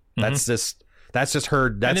 That's just her.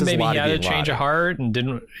 That's and then maybe he had a change of heart and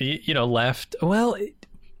didn't, left. Well,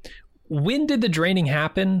 when did the draining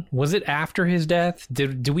happen? Was it after his death?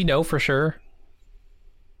 Do we know for sure?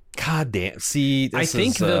 God damn. See, I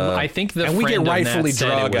think the and we get rightfully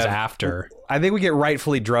drugged after. I think we get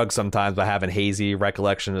rightfully drugged sometimes by having hazy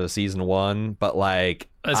recollection of season 1, but like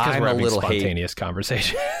that's because we're having spontaneous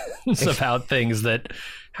conversations about things that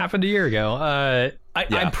happened a year ago.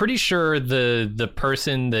 I'm pretty sure the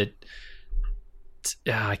person that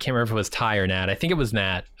I can't remember if it was Ty or Nat. I think it was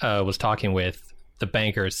Nat. Was talking with the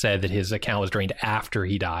banker, said that his account was drained after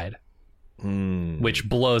he died, which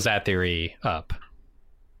blows that theory up.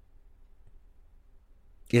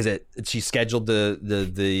 Is it? She scheduled the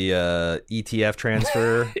ETF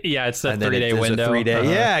transfer. Yeah, it's a 3-day window.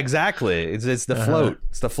 3-day. Yeah, exactly. It's the float.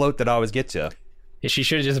 It's the float that always gets you. Yeah, she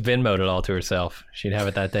should have just Venmo'd it all to herself. She'd have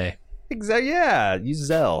it that day. Exactly. Yeah, use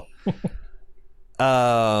Zelle.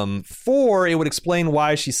 4, it would explain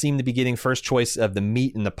why she seemed to be getting first choice of the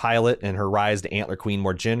meat in the pilot and her rise to Antler Queen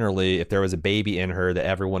more generally. If there was a baby in her that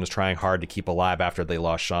everyone was trying hard to keep alive after they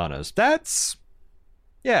lost Shauna's. That's.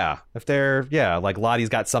 Yeah, if they're like Lottie's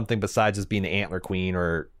got something besides just being the Antler Queen,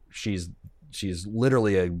 or she's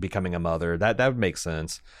literally becoming a mother. That would make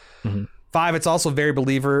sense. 5, it's also very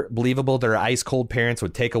believable that her ice cold parents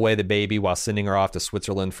would take away the baby while sending her off to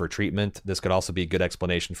Switzerland for treatment. This could also be a good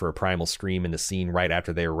explanation for a primal scream in the scene right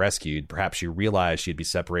after they were rescued. Perhaps she realized she'd be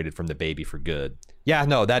separated from the baby for good. Yeah,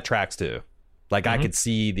 no, that tracks too. Like I could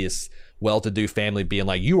see this well-to-do family being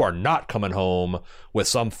like, you are not coming home with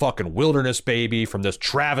some fucking wilderness baby from this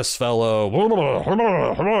Travis fellow.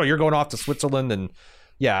 You're going off to Switzerland. And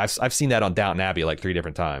yeah, I've seen that on Downton Abbey like 3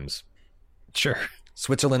 different times. Sure.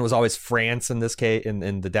 Switzerland was always France in this case,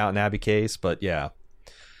 in the Downton Abbey case, but yeah.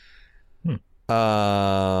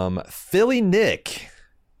 Philly Nick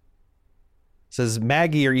says,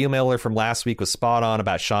 Maggie, your emailer from last week was spot on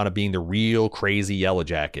about Shauna being the real crazy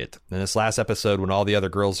Yellowjacket. In this last episode, when all the other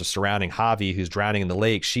girls are surrounding Javi, who's drowning in the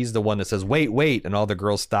lake, she's the one that says, wait, and all the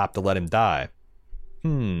girls stop to let him die.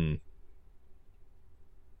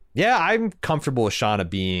 Yeah, I'm comfortable with Shauna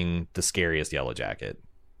being the scariest Yellowjacket.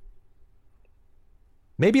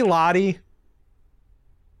 Maybe Lottie.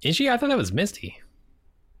 Is she? I thought that was Misty.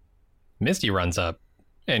 Misty runs up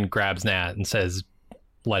and grabs Nat and says,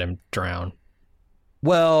 let him drown.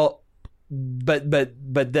 Well, but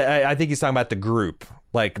I think he's talking about the group.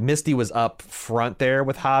 Like Misty was up front there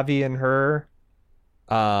with Javi and her,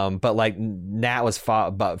 but like Nat was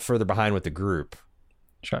further behind with the group.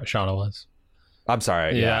 Shauna was. I'm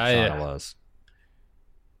sorry. Yeah, Shauna was.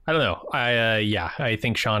 I don't know. I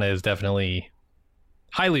think Shauna is definitely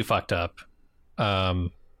highly fucked up.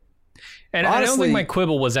 And honestly, I don't think my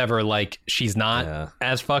quibble was ever like she's not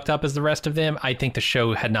as fucked up as the rest of them. I think the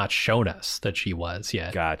show had not shown us that she was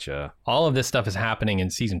yet. Gotcha. All of this stuff is happening in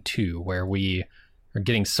season 2, where we are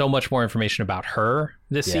getting so much more information about her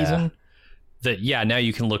this season that, now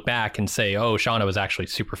you can look back and say, oh, Shauna was actually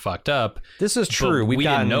super fucked up. This is true. We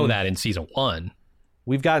didn't know that in season 1.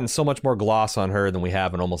 We've gotten so much more gloss on her than we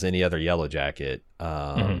have in almost any other Yellowjacket.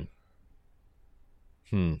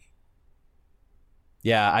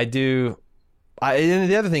 Yeah, I do. And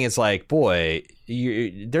the other thing is like, boy,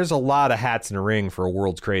 there's a lot of hats in the ring for a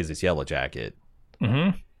world's craziest Yellowjacket.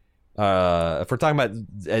 Mm-hmm. If we're talking about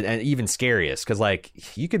and even scariest, because like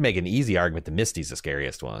you could make an easy argument that Misty's the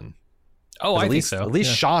scariest one. Oh, I think so. At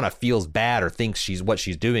least Shauna feels bad or thinks what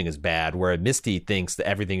she's doing is bad, where Misty thinks that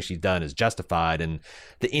everything she's done is justified, and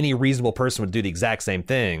that any reasonable person would do the exact same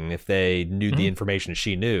thing if they knew the information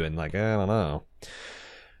she knew. And like, I don't know.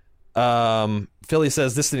 Philly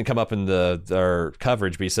says this didn't come up in our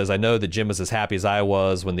coverage, but he says, I know that Jim was as happy as I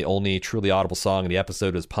was when the only truly audible song in the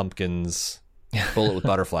episode was Pumpkin's Bullet with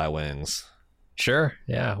Butterfly Wings. Sure.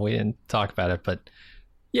 Yeah, we didn't talk about it, but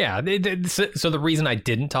yeah. So the reason I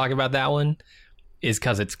didn't talk about that one is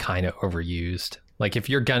because it's kind of overused. Like if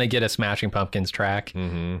you're going to get a Smashing Pumpkins track,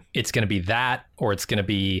 it's going to be that, or it's going to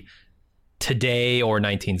be Today or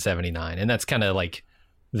 1979. And that's kind of like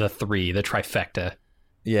the trifecta.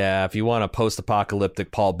 Yeah, if you want a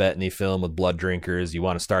post-apocalyptic Paul Bettany film with blood drinkers, you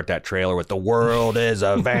want to start that trailer with "The world is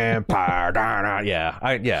a vampire."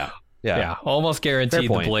 Yeah. Almost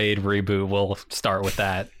guaranteed the Blade reboot will start with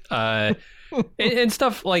that. And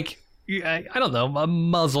stuff like, I don't know, a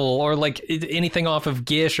Muzzle or like anything off of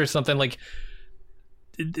Gish or something. Like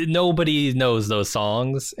nobody knows those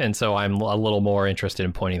songs, and so I'm a little more interested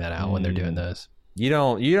in pointing that out when they're doing those.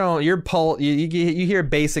 You hear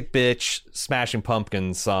Basic Bitch Smashing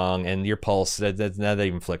Pumpkins song and your pulse that not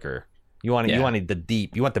even flicker. You want the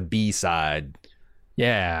deep, you want the B side.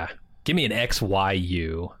 Yeah. Give me an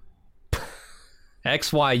XYU.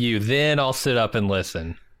 XYU, then I'll sit up and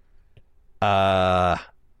listen.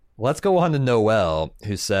 Let's go on to Noel,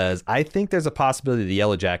 who says, I think there's a possibility the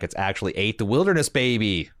Yellowjackets actually ate the Wilderness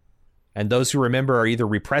Baby, and those who remember are either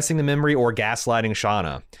repressing the memory or gaslighting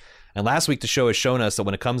Shauna. And last week, the show has shown us that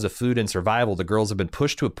when it comes to food and survival, the girls have been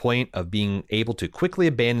pushed to a point of being able to quickly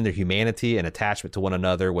abandon their humanity and attachment to one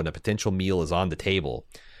another when a potential meal is on the table.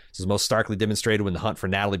 This is most starkly demonstrated when the hunt for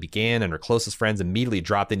Natalie began and her closest friends immediately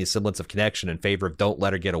dropped any semblance of connection in favor of don't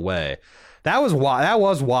let her get away. That was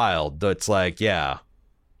wild. It's like, don't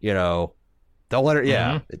let her.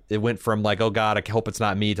 Yeah. It went from like, oh God, I hope it's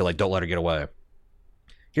not me, to like, don't let her get away.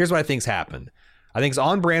 Here's what I think's happened. I think it's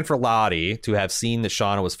on brand for Lottie to have seen that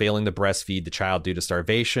Shauna was failing to breastfeed the child due to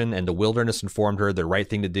starvation, and the wilderness informed her the right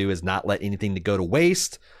thing to do is not let anything to go to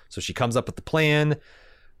waste. So she comes up with the plan.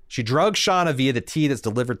 She drugs Shauna via the tea that's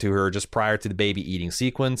delivered to her just prior to the baby eating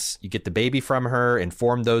sequence. You get the baby from her,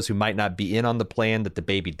 inform those who might not be in on the plan that the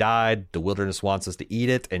baby died. The wilderness wants us to eat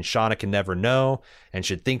it, and Shauna can never know and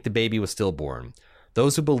should think the baby was stillborn.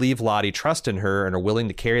 Those who believe Lottie trust in her and are willing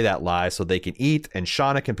to carry that lie so they can eat, and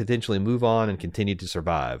Shauna can potentially move on and continue to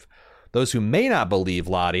survive. Those who may not believe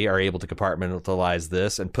Lottie are able to compartmentalize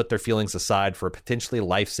this and put their feelings aside for a potentially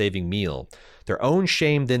life-saving meal. Their own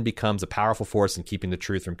shame then becomes a powerful force in keeping the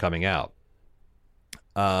truth from coming out.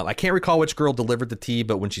 I can't recall which girl delivered the tea,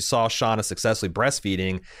 but when she saw Shauna successfully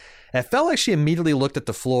breastfeeding, it felt like she immediately looked at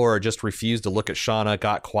the floor, just refused to look at Shauna,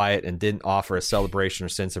 got quiet, and didn't offer a celebration or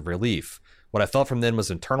sense of relief. What I felt from then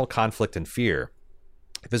was internal conflict and fear.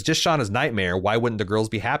 If it's just Shauna's nightmare, why wouldn't the girls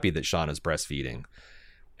be happy that Shauna's breastfeeding?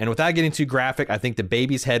 And without getting too graphic, I think the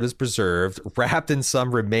baby's head was preserved, wrapped in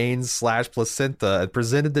some remains/placenta, and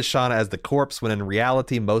presented to Shauna as the corpse when in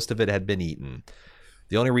reality most of it had been eaten.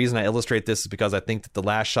 The only reason I illustrate this is because I think that the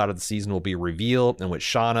last shot of the season will be a reveal in which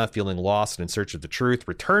Shauna, feeling lost and in search of the truth,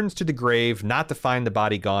 returns to the grave, not to find the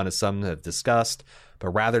body gone as some have discussed, but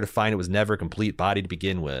rather to find it was never a complete body to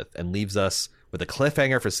begin with, and leaves us with a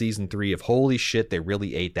cliffhanger for season 3 of holy shit, they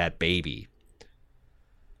really ate that baby.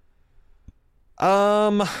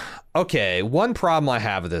 Okay, one problem I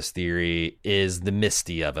have with this theory is the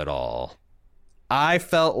Misty of it all. I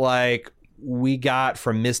felt like we got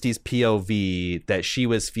from Misty's POV that she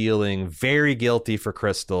was feeling very guilty for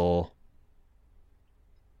Crystal,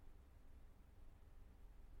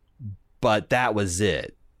 but that was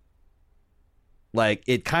it. Like,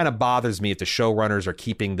 it kind of bothers me if the showrunners are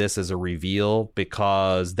keeping this as a reveal,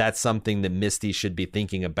 because that's something that Misty should be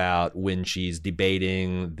thinking about when she's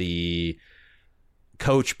debating the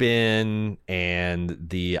coach Ben and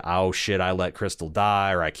the oh shit, I let Crystal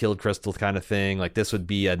die or I killed Crystal kind of thing. Like this would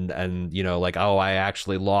be and you know, like, oh, I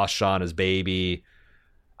actually lost Shauna's baby.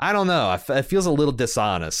 I don't know. It feels a little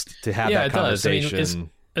dishonest to have that conversation. Does. I mean,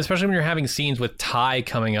 especially when you're having scenes with Ty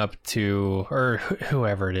coming up to, or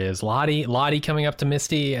whoever it is, Lottie coming up to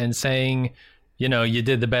Misty and saying, you know, you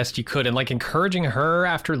did the best you could, and like encouraging her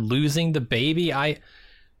after losing the baby.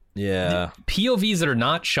 POVs that are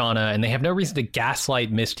not Shauna, and they have no reason to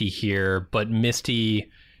gaslight Misty here, but Misty,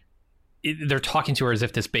 they're talking to her as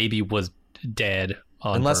if this baby was dead.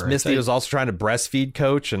 Unless Misty was also trying to breastfeed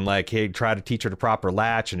Coach and like, hey, try to teach her the proper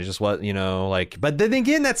latch, and it just was, you know, like. But then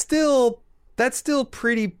again, that's still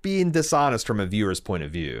pretty being dishonest from a viewer's point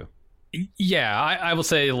of view. Yeah, I will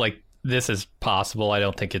say like this is possible. I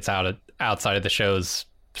don't think it's outside of the show's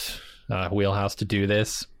wheelhouse to do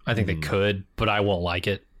this. I think they could, but I won't like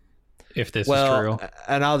it if this is true.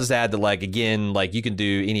 And I'll just add that, like, again, like you can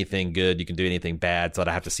do anything good, you can do anything bad, so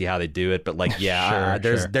I have to see how they do it. But like, yeah,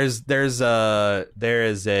 there is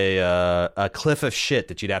a cliff of shit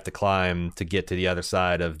that you'd have to climb to get to the other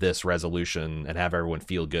side of this resolution and have everyone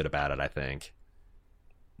feel good about it, I think.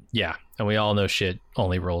 Yeah, and we all know shit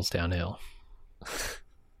only rolls downhill.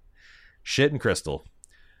 Shit and Crystal.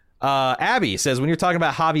 Abby says, when you're talking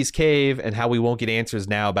about Javi's cave and how we won't get answers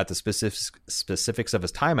now about the specifics of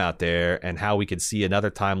his time out there and how we could see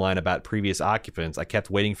another timeline about previous occupants, I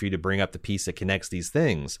kept waiting for you to bring up the piece that connects these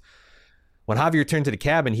things. When Javi returned to the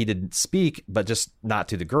cabin, he didn't speak, but just not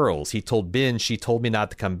to the girls. He told Ben, she told me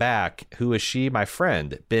not to come back. Who is she? My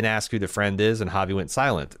friend. Ben asked who the friend is, and Javi went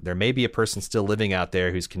silent. There may be a person still living out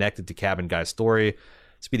there who's connected to Cabin Guy's story.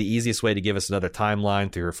 This would be the easiest way to give us another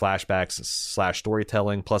timeline through her flashbacks /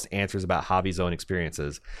 storytelling, plus answers about Javi's own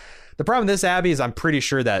experiences. The problem with this, Abby, is I'm pretty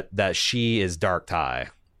sure that she is Dark Ty.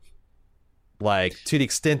 Like, to the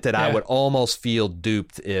extent that I would almost feel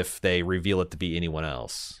duped if they reveal it to be anyone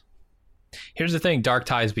else. Here's the thing. Dark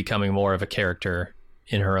Ty is becoming more of a character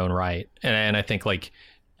in her own right. And I think, like,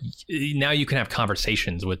 now you can have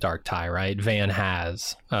conversations with Dark Ty, right? Van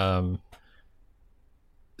has.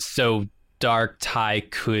 So Dark Ty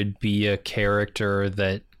could be a character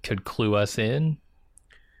that could clue us in.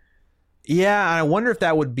 Yeah, I wonder if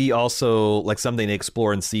that would be also like something to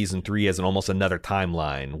explore in season 3 as an almost another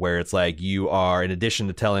timeline where it's like you are, in addition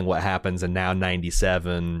to telling what happens in now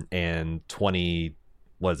 97 and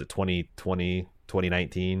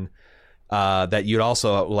 2019, that you'd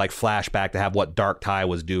also like flash back to have what Dark Ty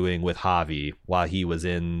was doing with Javi while he was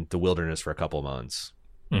in the wilderness for a couple of months.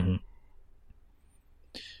 Mm-hmm.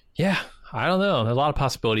 Yeah. I don't know. There's a lot of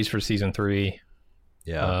possibilities for season 3.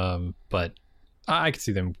 Yeah. But I could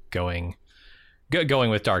see them going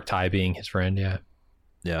with Dark Ty being his friend. Yeah.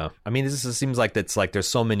 Yeah. I mean, this seems like that's like there's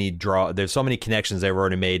so many connections they've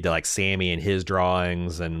already made to like Sammy and his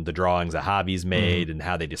drawings and the drawings that Javi's made and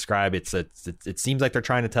how they describe it. It seems like they're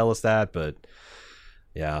trying to tell us that, but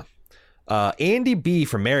yeah. Andy B.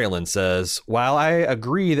 from Maryland says, while I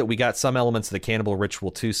agree that we got some elements of the cannibal ritual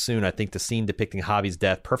too soon, I think the scene depicting Javi's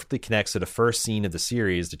death perfectly connects to the first scene of the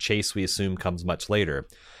series. The chase we assume comes much later.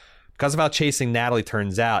 Because of how chasing Natalie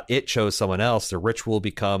turns out, it chose someone else. The ritual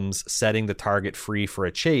becomes setting the target free for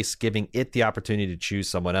a chase, giving it the opportunity to choose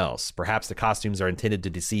someone else. Perhaps the costumes are intended to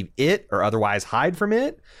deceive it or otherwise hide from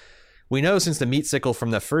it. We know since the meat sickle from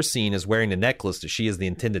the first scene is wearing the necklace that she is the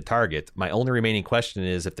intended target. My only remaining question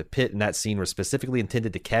is if the pit in that scene were specifically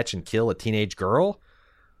intended to catch and kill a teenage girl.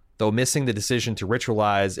 Though missing the decision to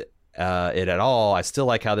ritualize it at all, I still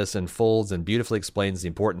like how this unfolds and beautifully explains the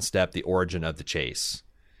important step, the origin of the chase.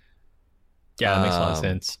 Yeah, that makes a lot of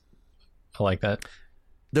sense. I like that.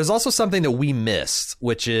 There's also something that we missed,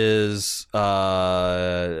 which is we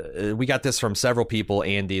got this from several people.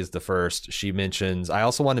 Andy is the first. She mentions, I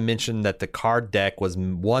also want to mention that the card deck was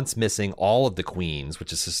once missing all of the queens,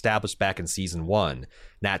 which is established back in season 1.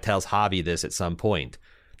 Nat tells Javi this at some point.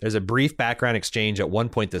 There's a brief background exchange at one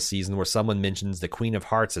point this season where someone mentions the Queen of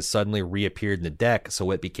Hearts has suddenly reappeared in the deck, so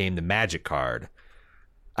it became the magic card.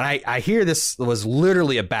 And I hear this was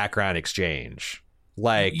literally a background exchange.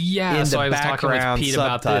 Like, yeah, in so the I was talking with Pete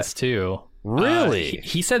about this too. Really?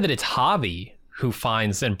 He said that it's Javi who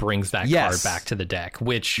finds and brings that card back to the deck,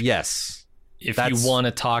 which, if you want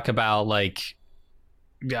to talk about, like,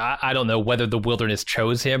 I don't know whether the wilderness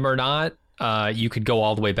chose him or not, you could go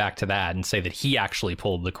all the way back to that and say that he actually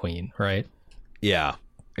pulled the queen, right? Yeah.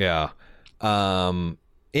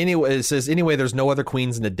 Anyway, it says, there's no other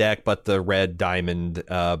queens in the deck but the red diamond.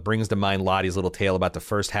 Brings to mind Lottie's little tale about the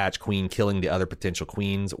first hatch queen killing the other potential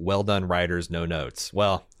queens. Well done, writers. No notes.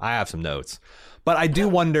 Well, I have some notes. But I do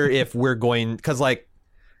wonder if we're going... Because, like,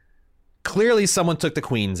 clearly someone took the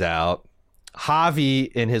queens out.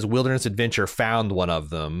 Javi in his wilderness adventure found one of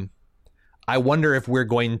them. I wonder if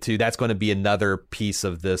that's going to be another piece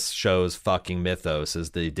of this show's fucking mythos,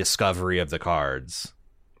 is the discovery of the cards.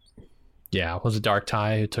 Yeah, was it Dark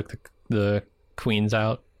Tie who took the queens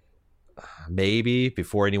out? Maybe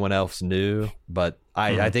before anyone else knew, but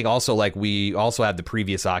I think also, like, we also have the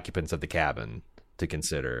previous occupants of the cabin to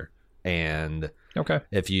consider, and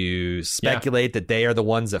if you speculate that they are the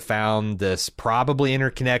ones that found this probably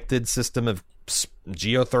interconnected system of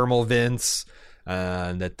geothermal vents,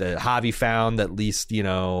 that the Javi found at least,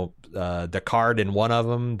 the card in one of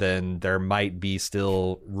them, then there might be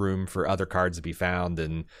still room for other cards to be found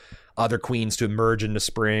and other queens to emerge into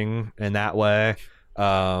spring in that way.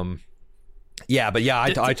 I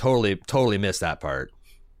totally missed that part.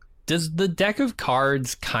 Does the deck of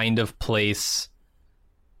cards kind of place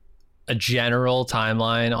a general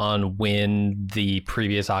timeline on when the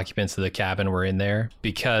previous occupants of the cabin were in there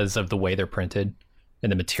because of the way they're printed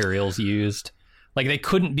and the materials used? Like, they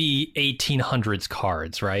couldn't be 1800s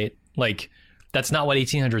cards, right? Like, that's not what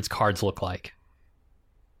 1800s cards look like.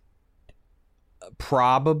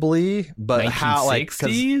 Probably, but 1960s? how, like,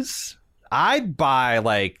 'cause I'd buy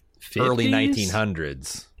like 50s? Early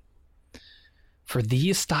 1900s for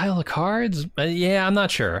these style of cards. Yeah, I'm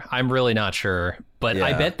not sure. I'm really not sure, but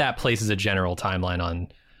I bet that places a general timeline on,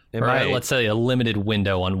 let's say a limited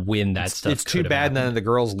window on when that stuff. It's too bad none of the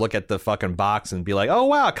girls look at the fucking box and be like, "Oh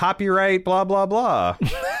wow, copyright, blah blah blah,"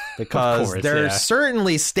 because they're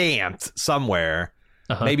certainly stamped somewhere.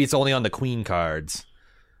 Maybe it's only on the queen cards.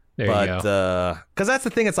 There you go. Because that's the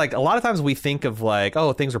thing. It's like a lot of times we think of like,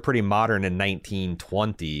 oh, things were pretty modern in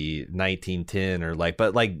 1920, 1910, or like,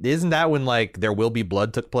 but like, isn't that when like There Will Be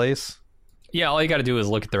Blood took place? Yeah, all you got to do is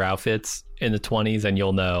look at their outfits in the 20s, and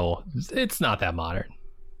you'll know it's not that modern.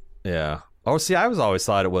 Yeah. Oh, see, I always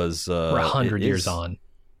thought it was. We're 100 years on.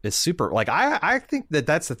 It's super. Like I think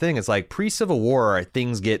that's the thing. It's like pre-Civil War,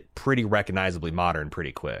 things get pretty recognizably modern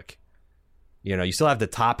pretty quick. You still have the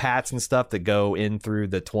top hats and stuff that go in through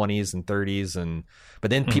the 20s and 30s,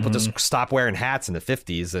 but then people just stop wearing hats in the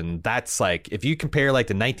 50s, and that's like, if you compare like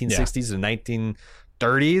the 1960s and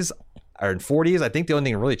 1930s or 40s, I think the only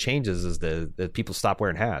thing that really changes is the people stop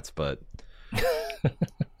wearing hats. But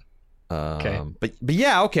almost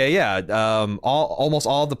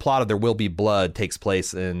all of the plot of There Will Be Blood takes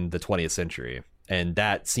place in the 20th century. And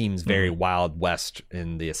that seems very Wild West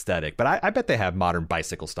in the aesthetic, but I bet they have modern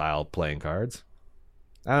bicycle style playing cards.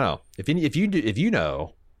 I don't know if you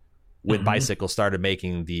know when Bicycle started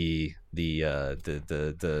making the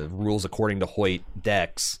rules according to Hoyt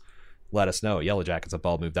decks. Let us know.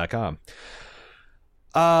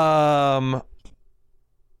 Yellowjackets@baldmove.com.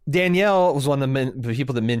 Danielle was one of the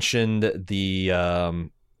people that mentioned the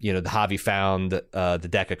the Javi found the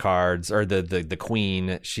deck of cards, or the queen.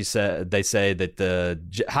 They say that the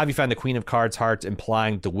Javi found the queen of cards hearts,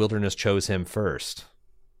 implying the wilderness chose him first.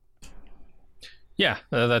 Yeah,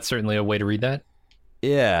 that's certainly a way to read that.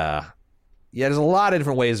 Yeah, there's a lot of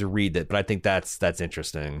different ways to read it, but I think that's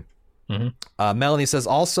interesting. Melanie says,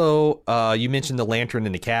 also, you mentioned the lantern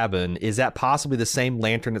in the cabin. Is that possibly the same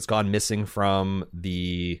lantern that's gone missing from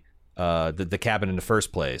the cabin in the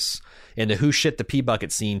first place? In the Who Shit the Pee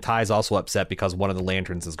Bucket scene, Ty's also upset because one of the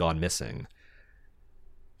lanterns has gone missing.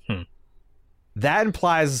 That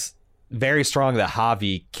implies very strong that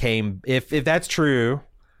Javi came. If that's true,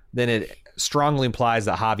 then it strongly implies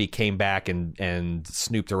that Javi came back and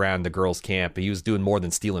snooped around the girls' camp. He was doing more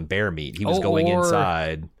than stealing bear meat. He was going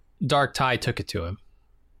inside. Dark Tie took it to him.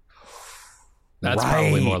 That's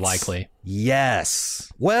probably more likely.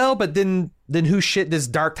 Yes. Well, but then who shit this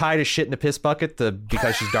Dark Tie to shit in the piss bucket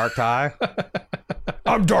because she's Dark Tie?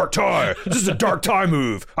 I'm Dark Tie. This is a Dark Tie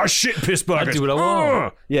move. I shit in piss buckets. I do what I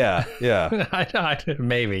want. Yeah.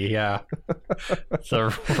 Maybe, yeah. It's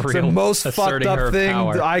the most fucked up thing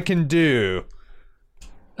I can do.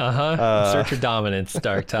 Assert your dominance,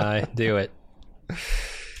 Dark Tie. Do it.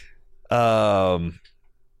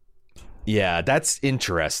 Yeah, that's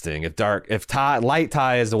interesting. If Light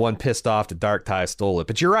Tie is the one pissed off that Dark Tie stole it,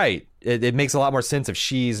 but you're right. It makes a lot more sense if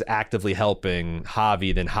she's actively helping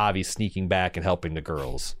Javi than Javi sneaking back and helping the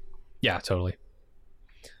girls. Yeah, totally.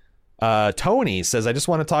 Tony says, I just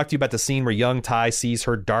want to talk to you about the scene where young Ty sees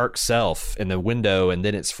her dark self in the window and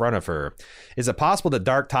then it's in front of her. Is it possible that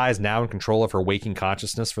Dark Ty is now in control of her waking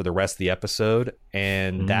consciousness for the rest of the episode,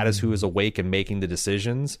 and that is who is awake and making the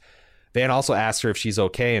decisions? Van also asks her if she's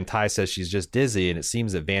okay, and Ty says she's just dizzy, and it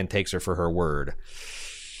seems that Van takes her for her word.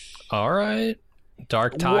 All right.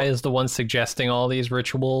 Dark Ty is the one suggesting all these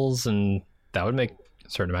rituals, and that would make a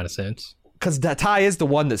certain amount of sense. because Ty is the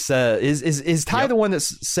one that says is Ty the one that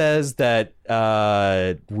says that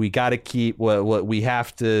we got to keep what we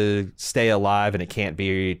have to stay alive and it can't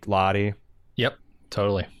be Lottie. Yep,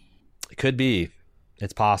 totally. It could be.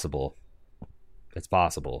 It's possible. It's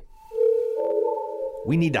possible.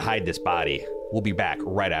 We need to hide this body. We'll be back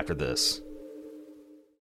right after this.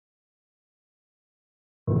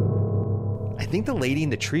 I think the lady in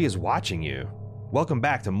the tree is watching you. Welcome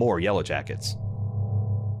back to more Yellowjackets.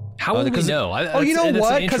 How will we know? You know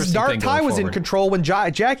what? Because Ty was in control when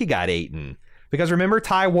Jackie got eaten. Because remember,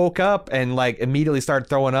 Ty woke up and like immediately started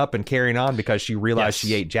throwing up and carrying on because she realized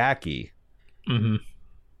she ate Jackie. Mm-hmm.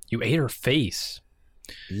 You ate her face.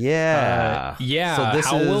 Yeah. So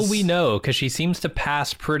how will we know? Because she seems to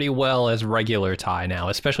pass pretty well as regular Ty now,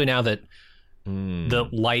 especially now that the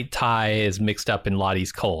light Ty is mixed up in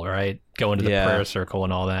Lottie's coal, right? Going to the prayer circle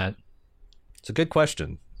and all that. It's a good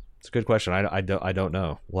question. I don't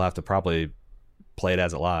know. We'll have to probably play it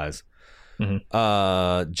as it lies.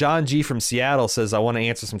 Mm-hmm. John G from Seattle says, I want to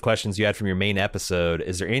answer some questions you had from your main episode.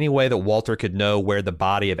 Is there any way that Walter could know where the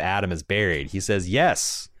body of Adam is buried? He says,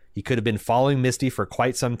 yes. He could have been following Misty for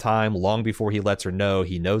quite some time, long before he lets her know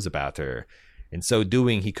he knows about her. In so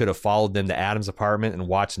doing, he could have followed them to Adam's apartment and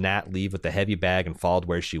watched Nat leave with the heavy bag and followed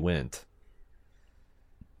where she went.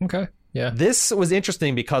 Okay. Yeah. This was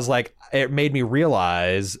interesting because like it made me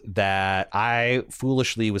realize that I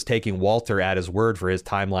foolishly was taking Walter at his word for his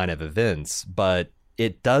timeline of events, but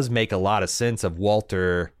it does make a lot of sense of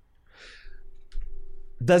Walter.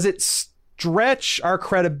 Does it stretch our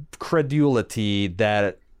credulity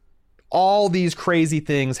that all these crazy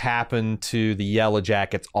things happen to the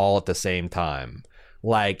Yellowjackets all at the same time?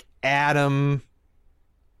 Like Adam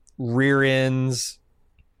rear ends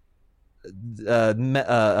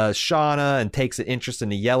Shauna and takes an interest in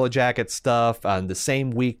the Yellowjacket stuff on the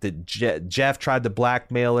same week that Jeff tried to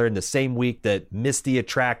blackmail her, and the same week that Misty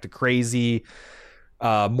attracted a crazy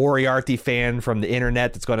Moriarty fan from the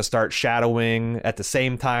internet that's going to start shadowing, at the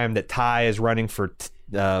same time that Ty is running for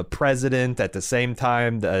president, at the same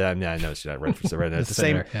time I know she's not running for president at the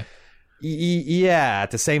same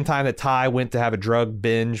at the same time that Ty went to have a drug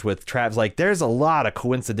binge with Travis. Like there's a lot of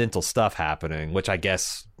coincidental stuff happening, which I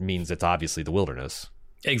guess means it's obviously the wilderness.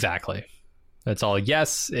 Exactly. That's all.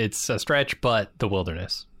 Yes, it's a stretch, but the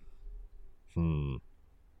wilderness.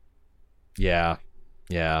 Yeah.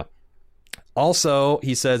 Also,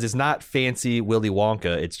 he says it's not fancy Willy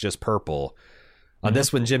Wonka, it's just purple. On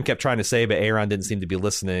this one, Jim kept trying to say, but Aaron didn't seem to be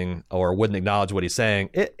listening or wouldn't acknowledge what he's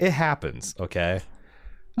saying. It happens, okay?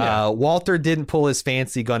 Yeah. Walter didn't pull his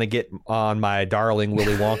fancy gonna get on my darling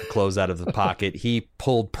Willy Wonka clothes out of the pocket. He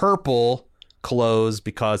pulled purple clothes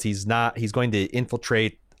because he's going to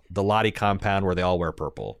infiltrate the Lottie compound where they all wear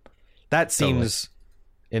purple. That seems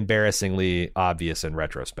embarrassingly obvious in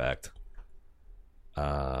retrospect.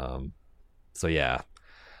 So yeah.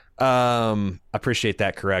 Appreciate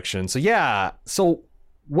that correction. So yeah. So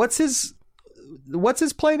what's his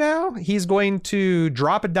play now? He's going to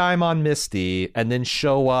drop a dime on Misty and then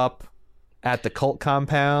show up at the cult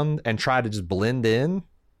compound and try to just blend in.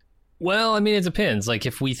 Well, I mean, it depends. Like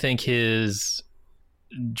if we think his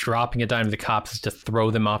dropping a dime to the cops is to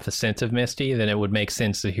throw them off the scent of Misty, then it would make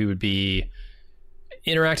sense that he would be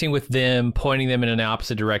interacting with them, pointing them in an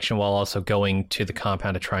opposite direction while also going to the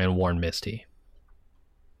compound to try and warn Misty.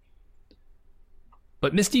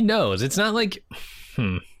 But Misty knows. It's not like...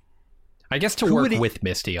 I guess to work with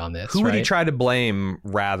Misty on this, Who would he try to blame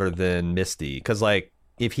rather than Misty? Because, like,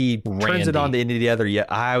 if he turns it on to any of the other... Yeah,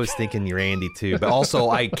 I was thinking Randy, too. But also,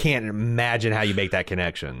 I can't imagine how you make that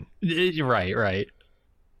connection. Right.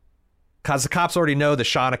 Because the cops already know the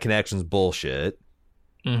Shauna connection's bullshit.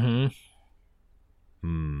 Mm-hmm.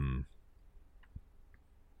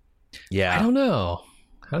 Yeah. I don't know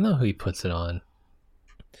who he puts it on.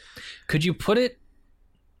 Could you put it...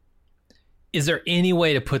 Is there any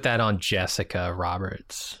way to put that on Jessica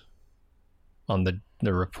Roberts? On the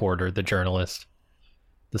reporter, the journalist,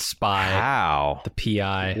 the spy, how? The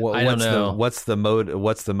PI? I don't know. What's the mode?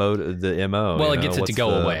 The MO? Well, it gets it to go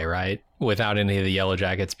away, right? Without any of the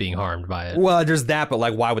Yellowjackets being harmed by it. Well, there's that, but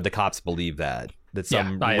like, why would the cops believe that? That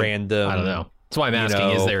some random... I don't know. That's why I'm asking,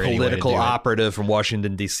 is there any political way to do operative from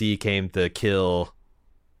Washington, D.C. came to kill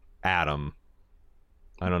Adam?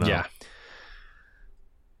 I don't know. Yeah.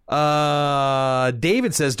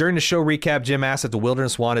 David says, during the show recap, Jim asked if the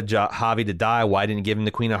Wilderness wanted Javi to die. Why didn't he give him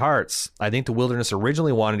the Queen of Hearts? I think the Wilderness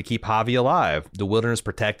originally wanted to keep Javi alive. The Wilderness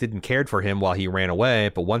protected and cared for him while he ran away,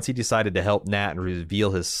 but once he decided to help Nat and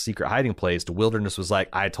reveal his secret hiding place, the Wilderness was like,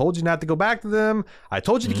 I told you not to go back to them. I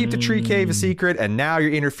told you to keep the tree cave a secret, and now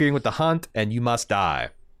you're interfering with the hunt, and you must die.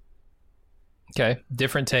 Okay,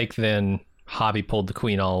 different take than Javi pulled the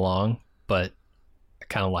queen all along, but I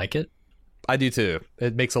kind of like it. I do too.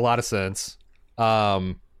 It makes a lot of sense.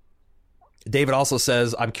 David also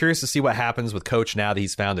says, I'm curious to see what happens with Coach now that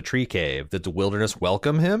he's found the tree cave. Did the wilderness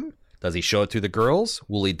welcome him? Does he show it to the girls?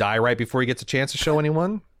 Will he die right before he gets a chance to show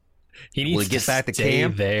anyone? He needs Will he get to back to stay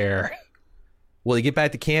camp? there. Will he get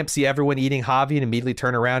back to camp, see everyone eating Javi, and immediately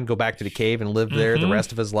turn around, go back to the cave, and live there the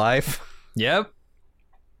rest of his life? Yep.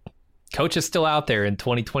 Coach is still out there in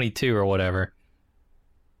 2022 or whatever.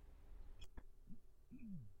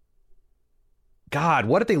 God,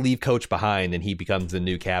 what if they leave Coach behind and he becomes the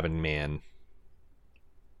new cabin man?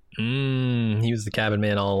 He was the cabin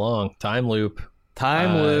man all along. Time loop.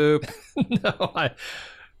 Time loop. No,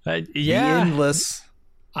 yeah. The endless.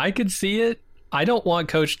 I could see it. I don't want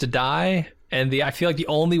Coach to die. And I feel like the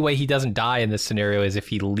only way he doesn't die in this scenario is if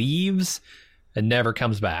he leaves and never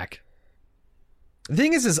comes back. The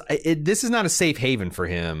thing is this is not a safe haven for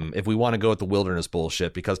him if we want to go with the wilderness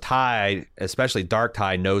bullshit, because Ty, especially Dark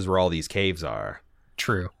Ty, knows where all these caves are.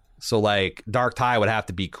 True. So, like, Dark Ty would have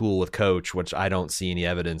to be cool with Coach, which I don't see any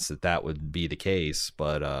evidence that would be the case.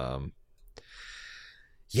 But,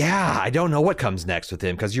 yeah, I don't know what comes next with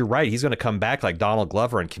him, because you're right. He's going to come back like Donald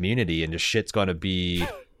Glover in Community, and just shit's going to be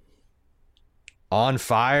on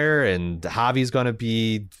fire, and Javi's going to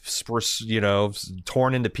be,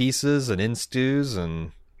 torn into pieces and in stews.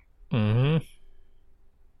 And yeah,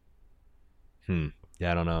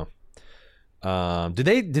 I don't know.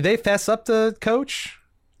 Did they fess up to Coach?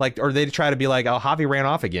 Like, or they try to be like, oh, Javi ran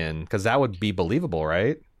off again, because that would be believable,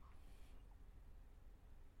 right?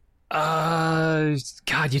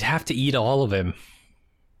 God, you'd have to eat all of him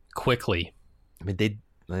quickly. I mean,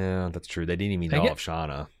 that's true. They didn't even know of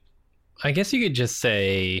Shauna. I guess you could just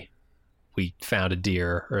say we found a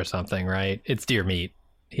deer or something, right? It's deer meat.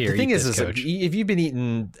 Here, the thing is Coach. if you've been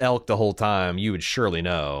eating elk the whole time, you would surely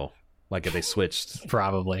know. Like, if they switched.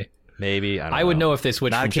 Probably. Maybe. I would know if they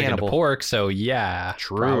switched from chicken to pork, so yeah.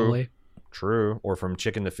 True. Probably. True. Or from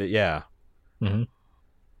chicken to fish. Yeah.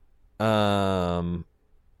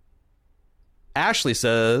 Ashley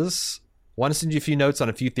says, want to send you a few notes on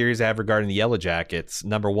a few theories I have regarding the Yellowjackets.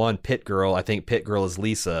 Number 1, Pit Girl. I think Pit Girl is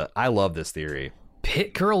Lisa. I love this theory.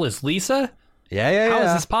 Pit Girl is Lisa? Yeah. How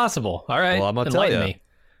is this possible? All right. Well, I'm going to tell you.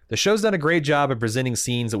 The show's done a great job of presenting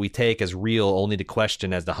scenes that we take as real, only to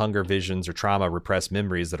question as the hunger visions or trauma repressed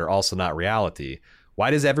memories that are also not reality.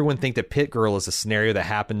 Why does everyone think that Pit Girl is a scenario that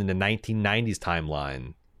happened in the 1990s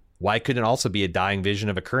timeline? Why couldn't it also be a dying vision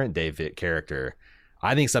of a current day character?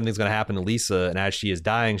 I think something's going to happen to Lisa, and as she is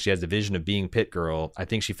dying, she has the vision of being Pit Girl. I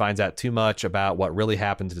think she finds out too much about what really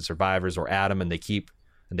happened to the survivors or Adam, and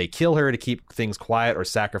they kill her to keep things quiet or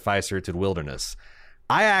sacrifice her to the wilderness.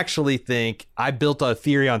 I actually think I built a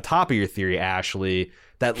theory on top of your theory, Ashley,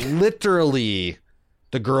 that literally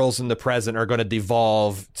the girls in the present are going to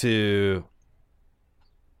devolve to...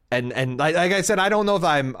 And like I said, I don't know if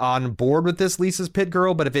I'm on board with this Lisa's Pit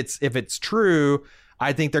Girl, but if it's true,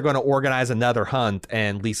 I think they're going to organize another hunt,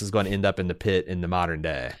 and Lisa's going to end up in the pit in the modern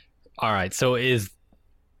day. All right, so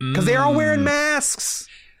because they're all wearing masks.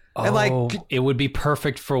 Oh, and like, it would be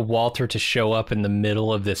perfect for Walter to show up in the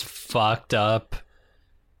middle of this fucked up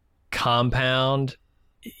compound.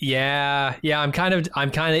 Yeah, I'm kind of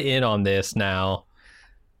in on this now.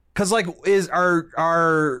 Because like,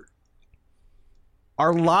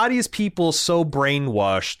 are Lottie's people so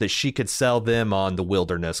brainwashed that she could sell them on the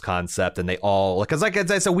wilderness concept, and they all, because like as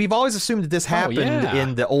I said, we've always assumed that this happened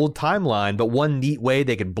in the old timeline, but one neat way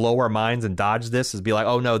they could blow our minds and dodge this is be like,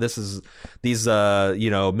 oh no, this is these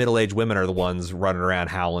middle-aged women are the ones running around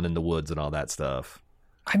howling in the woods and all that stuff.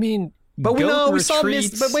 I mean, but we saw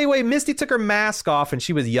Misty, but wait, Misty took her mask off and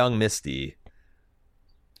she was young Misty,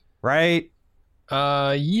 right?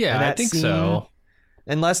 Yeah, I think so.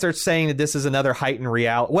 Unless they're saying that this is another heightened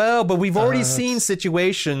reality. Well, but we've already seen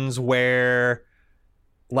situations where,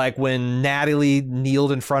 like when Natalie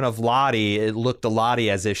kneeled in front of Lottie, it looked to Lottie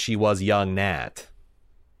as if she was young Nat.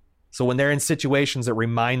 So when they're in situations that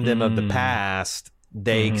remind them of the past,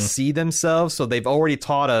 they see themselves. So they've already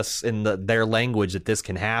taught us in their language that this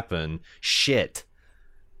can happen. Shit.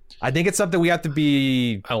 I think it's something we have to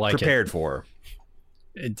be prepared for.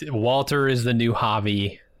 Walter is the new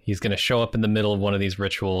Javi. He's going to show up in the middle of one of these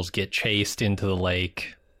rituals, get chased into the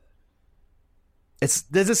lake. Does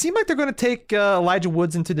it seem like they're going to take Elijah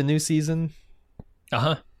Woods into the new season?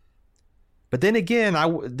 Uh-huh. But then again,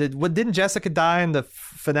 didn't Jessica die in the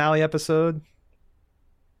finale episode?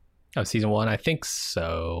 Oh, season 1? I think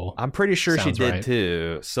so. I'm pretty sure Sounds she did right.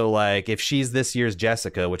 too. So like, if she's this year's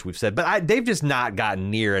Jessica, which we've said, but they've just not gotten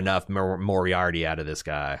near enough Moriarty out of this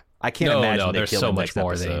guy. I can't imagine they there's kill so him much next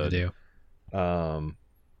more episode. they do.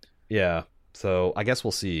 Yeah. So I guess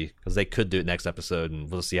we'll see, because they could do it next episode,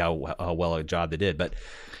 and we'll see how well a job they did. But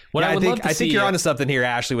What I would I think you're onto something here,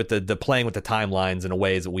 Ashley, with the playing with the timelines in a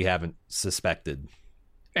ways that we haven't suspected.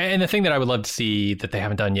 And the thing that I would love to see that they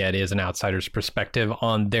haven't done yet is an outsider's perspective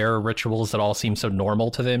on their rituals that all seem so normal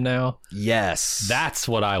to them now. Yes. That's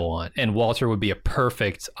what I want. And Walter would be a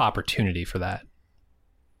perfect opportunity for that.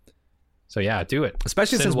 So yeah, do it.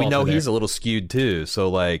 Especially Send since we Walter know there. he's a little skewed too. So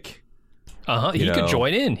like, he could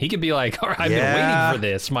join in. He could be like, all right, I've been waiting for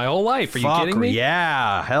this my whole life. Are you kidding me?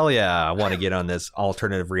 Yeah, hell yeah. I want to get on this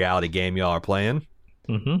alternative reality game y'all are playing.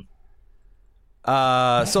 Mm-hmm.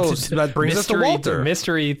 So that brings us to Walter.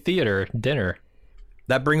 Mystery theater dinner.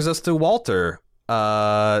 That brings us to Walter.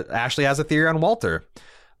 Ashley has a theory on Walter.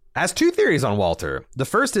 Has two theories on Walter. The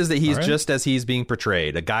first is that he's just as he's being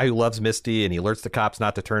portrayed, a guy who loves Misty, and he alerts the cops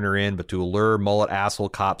not to turn her in, but to lure mullet asshole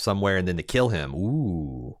cop somewhere and then to kill him.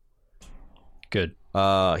 Ooh. Good.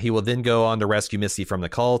 He will then go on to rescue Misty from the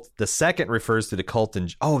cult. The second refers to the cult.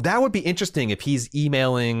 That would be interesting if he's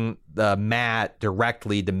emailing Matt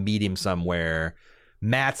directly to meet him somewhere.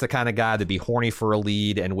 Matt's the kind of guy that'd be horny for a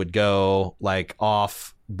lead and would go like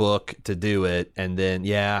off book to do it. And then,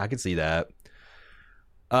 yeah, I could see that.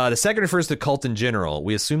 The second refers to cult in general.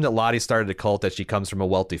 We assume that Lottie started the cult, that she comes from a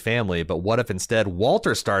wealthy family, but what if instead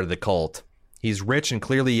Walter started the cult? He's rich and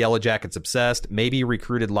clearly Yellowjackets obsessed. Maybe he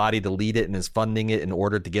recruited Lottie to lead it and is funding it in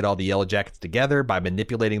order to get all the Yellowjackets together by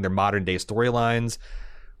manipulating their modern day storylines.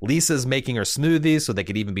 Lisa's making her smoothies so they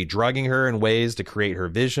could even be drugging her in ways to create her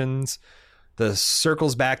visions. This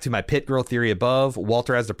circles back to my pit girl theory above.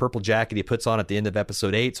 Walter has the purple jacket he puts on at the end of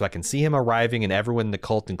episode 8, so I can see him arriving and everyone in the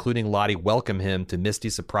cult, including Lottie, welcome him to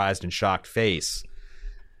Misty's surprised and shocked face.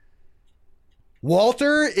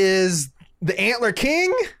 Walter is the Antler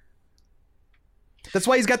King? That's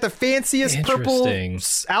why he's got the fanciest purple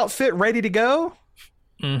outfit ready to go?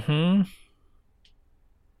 Mm-hmm.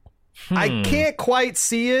 I can't quite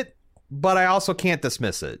see it, but I also can't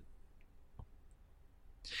dismiss it.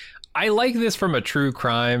 I like this from a true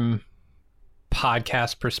crime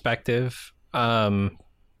podcast perspective. Like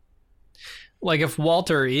if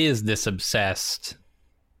Walter is this obsessed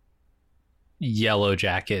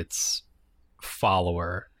Yellowjackets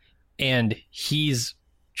follower and he's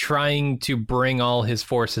trying to bring all his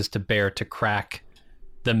forces to bear to crack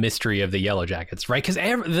the mystery of the Yellowjackets, right? Because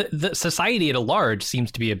the society at large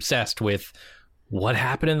seems to be obsessed with what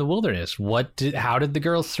happened in the wilderness. How did the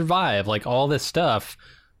girls survive? Like all this stuff.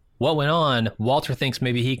 What went on? Walter thinks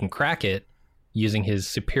maybe he can crack it using his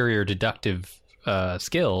superior deductive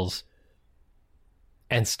skills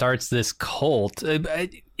and starts this cult.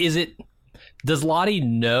 Does Lottie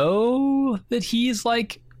know that he's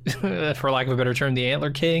like, for lack of a better term, the Antler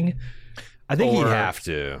King? I think he'd have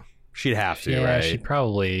to. She'd have to, right? She'd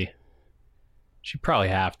probably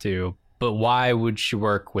have to. But why would she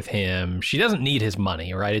work with him? She doesn't need his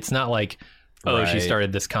money, right? It's not like, she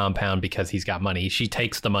started this compound because he's got money. She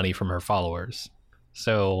takes the money from her followers.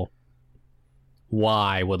 So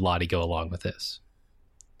why would Lottie go along with this?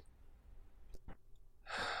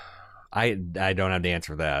 I don't have the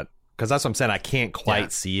answer for that. Because that's what I'm saying. I can't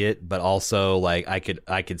quite see it, but also like I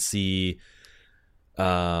could see.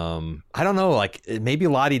 I don't know. Like maybe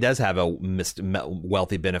Lottie does have a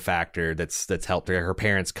wealthy benefactor that's helped her. Her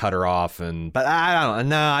parents cut her off, but I don't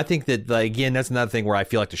know. No, I think that again, that's another thing where I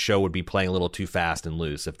feel like the show would be playing a little too fast and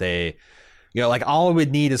loose if they. Like all it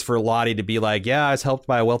would need is for Lottie to be like, yeah, I was helped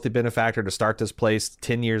by a wealthy benefactor to start this place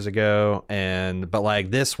 10 years ago, but like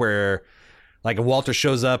this where. Like if Walter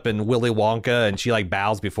shows up in Willy Wonka and she like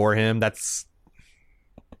bows before him,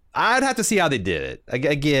 I'd have to see how they did it.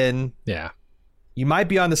 Again, yeah, you might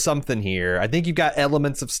be onto something here. I think you've got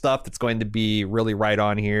elements of stuff that's going to be really right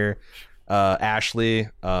on here, Ashley.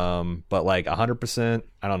 But like 100%,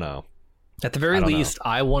 I don't know. At the very least,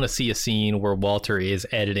 I want to see a scene where Walter is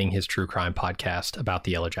editing his true crime podcast about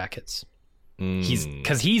the Yellowjackets.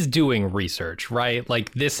 He's doing research, right?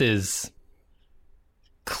 Like this is.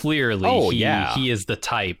 Clearly, he is the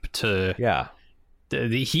type to. Yeah.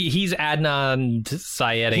 He's Adnan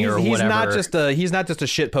Syeding or whatever. He's not just a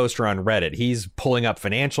shit poster on Reddit. He's pulling up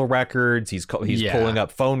financial records. He's pulling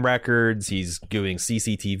up phone records. He's doing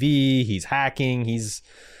CCTV. He's hacking. He's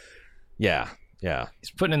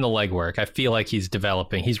putting in the legwork. I feel like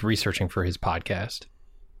he's researching for his podcast.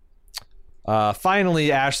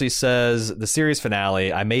 Finally, Ashley says, the series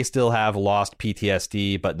finale, I may still have lost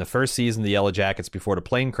PTSD, but in the first season, the Yellowjackets, before the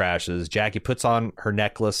plane crashes, Jackie puts her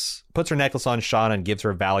necklace on Shauna and gives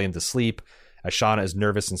her Valium to sleep as Shauna is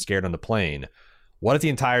nervous and scared on the plane. What if the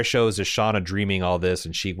entire show is just Shauna dreaming all this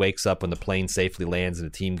and she wakes up when the plane safely lands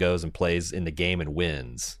and the team goes and plays in the game and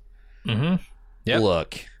wins? Mm-hmm. Yep.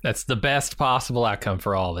 Look, that's the best possible outcome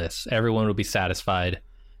for all this. Everyone will be satisfied.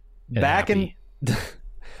 Back in the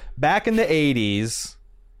 80s,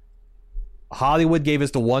 Hollywood gave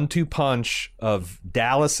us the 1-2 punch of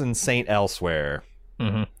Dallas and Saint Elsewhere.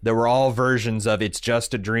 Mm-hmm. There were all versions of It's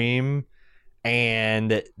Just a Dream,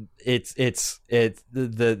 and I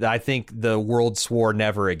think the world swore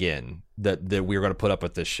never again that we were going to put up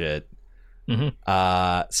with this shit.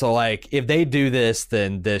 Mm-hmm. So like if they do this,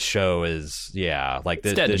 then this show is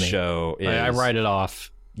this show is, I write it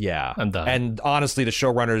off. Yeah, I'm done. And honestly, the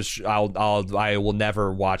showrunners, I will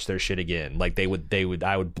never watch their shit again. Like I would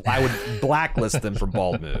blacklist them from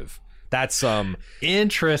Bald Move. That's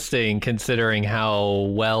interesting considering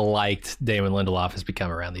how well liked Damon Lindelof has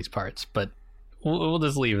become around these parts. But we'll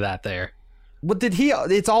just leave that there. What did he?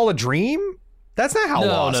 It's all a dream. That's not how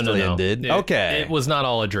Lost ended. Okay, it was not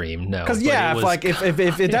all a dream. No, because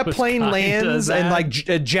if that plane lands and like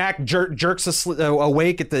Jack jerks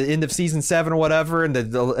awake at the end of season 7 or whatever, and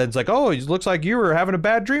it's like, oh, it looks like you were having a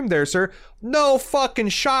bad dream there, sir. No fucking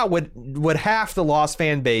shot would half the Lost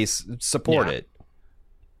fan base support it.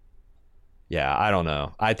 Yeah, I don't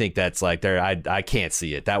know. I think that's like I can't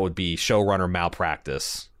see it. That would be showrunner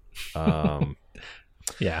malpractice.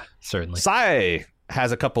 Yeah, certainly. Sai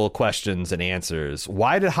has a couple of questions and answers.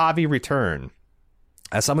 Why did Javi return?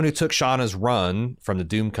 As someone who took Shauna's run from the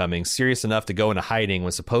Doomcoming serious enough to go into hiding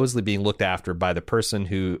when supposedly being looked after by the person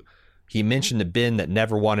who he mentioned to Ben that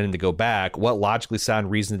never wanted him to go back, what logically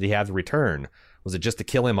sound reason did he have to return? Was it just to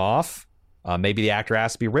kill him off? Maybe the actor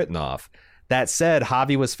has to be written off. That said,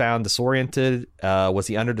 Javi was found disoriented. Was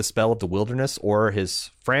he under the spell of the wilderness or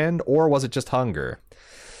his friend, or was it just hunger?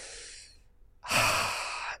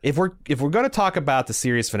 If we're going to talk about the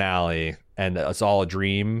series finale and it's all a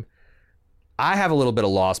dream, I have a little bit of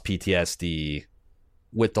Lost PTSD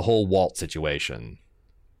with the whole Walt situation.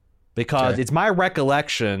 Because it's my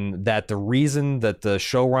recollection that the reason that the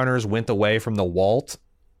showrunners went away from the Walt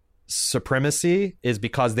supremacy is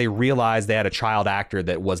because they realized they had a child actor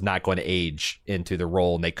that was not going to age into the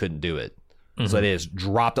role and they couldn't do it. Mm-hmm. So they just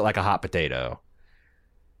dropped it like a hot potato.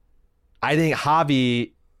 I think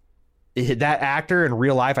Javi, that actor in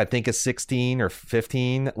real life, I think is 16 or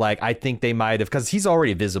 15. Like, I think they might have, because he's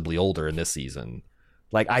already visibly older in this season.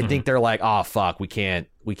 Like, I think they're like, oh, fuck, we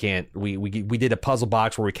did a puzzle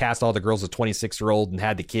box where we cast all the girls as 26-year-old and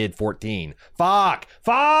had the kid 14. Fuck.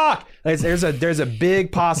 There's a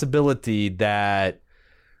big possibility that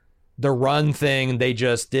the run thing, they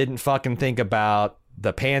just didn't fucking think about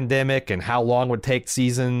the pandemic and how long it would take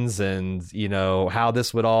seasons and, you know, how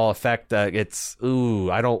this would all affect. I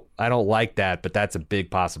don't like that, but that's a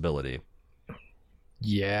big possibility.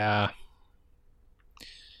 Yeah,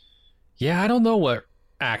 I don't know what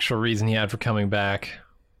actual reason he had for coming back,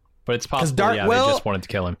 but it's possible they just wanted to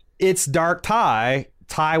kill him. It's Dark Ty.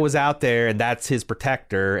 Ty was out there and that's his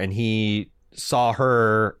protector, and he saw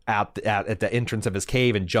her out at the entrance of his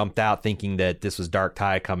cave and jumped out thinking that this was Dark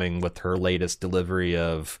Ty coming with her latest delivery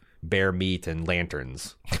of bear meat and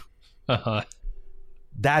lanterns.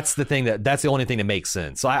 That's the only thing that makes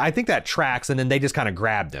sense. So I think that tracks, and then they just kind of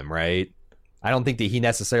grabbed him, right? I don't think that he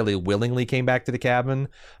necessarily willingly came back to the cabin,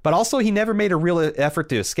 but also he never made a real effort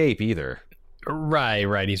to escape either.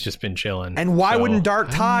 Right. He's just been chilling. And why wouldn't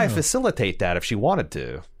Dark Ty facilitate that if she wanted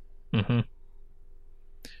to? Mm-hmm.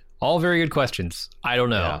 All very good questions. I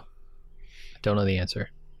don't know. Yeah. I don't know the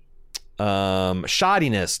answer.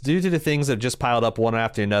 Shoddiness. Due to the things that have just piled up one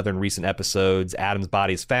after another in recent episodes, Adam's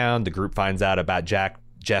body is found. The group finds out about Jeff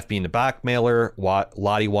being the blackmailer,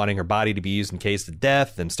 Lottie wanting her body to be used in case of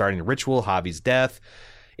death, them starting a ritual, Javi's death.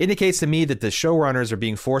 Indicates to me that the showrunners are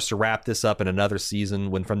being forced to wrap this up in another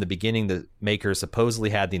season when from the beginning the makers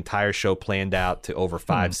supposedly had the entire show planned out to over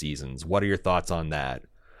 5 seasons. What are your thoughts on that?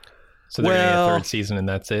 So they're getting a third season and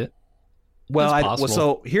that's it?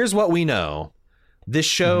 So here's what we know. This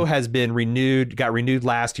show has been got renewed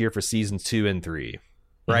last year for seasons 2 and 3.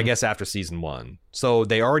 Or I guess after season 1. So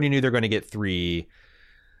they already knew they're going to get 3.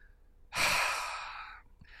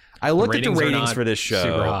 I looked at the ratings for this show.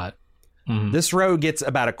 Super hot. Mm-hmm. This row gets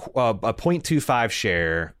about a 0.25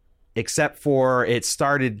 share, except for it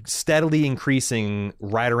started steadily increasing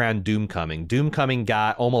right around Doomcoming. Doomcoming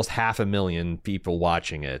got almost 500,000 people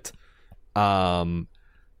watching it.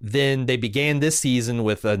 Then they began this season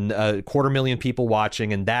with a 250,000 people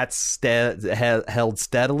watching, and that's held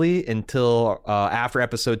steadily until after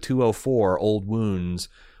episode 204, Old Wounds,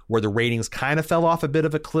 where the ratings kind of fell off a bit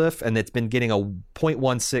of a cliff, and it's been getting a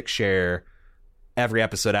 0.16 share every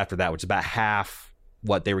episode after that, which is about half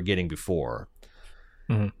what they were getting before.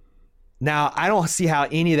 Mm-hmm. Now, I don't see how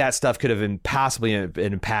any of that stuff could have possibly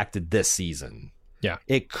impacted this season. Yeah.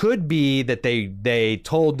 It could be that they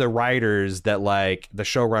told the writers that, like, the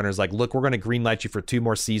showrunners, like, look, we're going to greenlight you for 2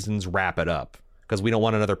 more seasons, wrap it up, because we don't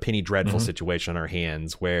want another Penny Dreadful situation on our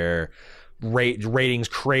hands where ratings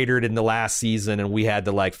cratered in the last season and we had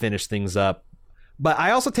to, like, finish things up. But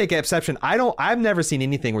I also take exception. I've never seen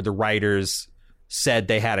anything where the writers said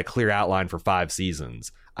they had a clear outline for 5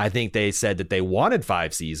 seasons. I think they said that they wanted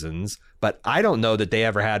 5 seasons, but I don't know that they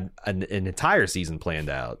ever had an entire season planned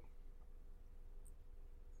out.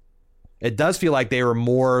 It does feel like they were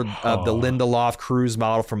more of the Lindelof Cruz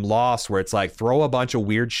model from Lost, where it's like, throw a bunch of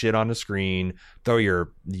weird shit on the screen, you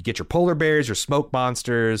get your polar bears, your smoke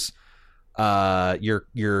monsters, your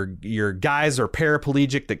guys are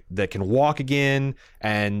paraplegic that can walk again,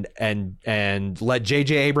 and let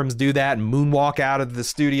J.J. Abrams do that and moonwalk out of the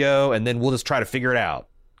studio, and then we'll just try to figure it out,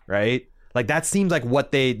 right? Like, that seems like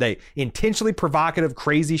what they intentionally provocative,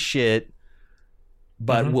 crazy shit,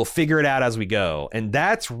 but we'll figure it out as we go. And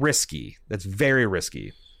that's risky. That's very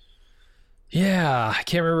risky. Yeah, I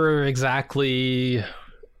can't remember exactly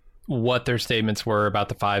what their statements were about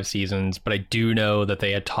the 5 seasons, but I do know that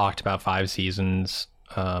they had talked about 5 seasons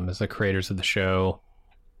as the creators of the show.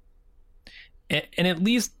 And at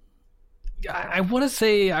least, I want to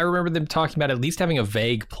say I remember them talking about at least having a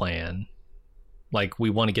vague plan. Like, we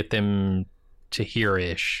want to get them to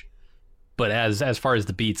here-ish. But as far as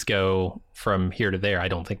the beats go from here to there, I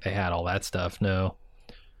don't think they had all that stuff, no.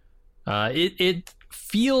 It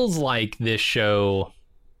feels like this show,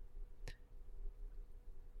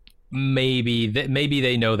 maybe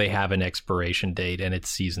they know they have an expiration date and it's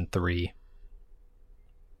season 3.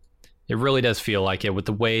 It really does feel like it with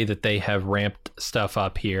the way that they have ramped stuff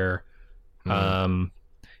up here.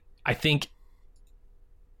 I think,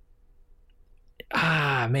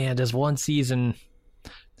 man, does one season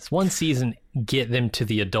get them to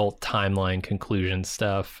the adult timeline conclusion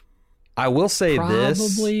stuff? I will say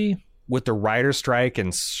probably. This, with the writer strike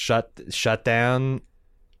and shutdown,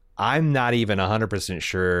 I'm not even 100%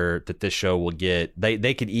 sure that this show will get,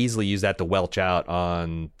 they could easily use that to welch out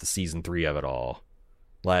on the season 3 of it all.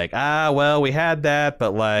 Like, well, we had that,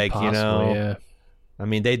 but, like, possibly, yeah. I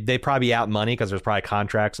mean, they probably out money because there's probably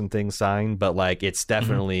contracts and things signed, but, like, it's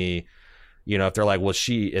definitely, if they're like, well,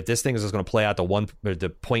 if this thing is just going to play out to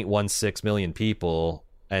 0.16 million people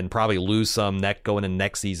and probably lose some going in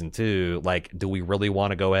next season too, like, do we really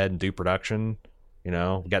want to go ahead and do production? We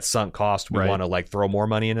got sunk cost. We want to, like, throw more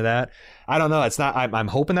money into that. I don't know. It's not. I'm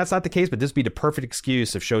hoping that's not the case, but this would be the perfect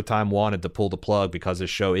excuse if Showtime wanted to pull the plug because this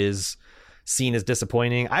show is seen as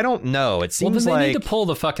disappointing. I don't know. It seems they need to pull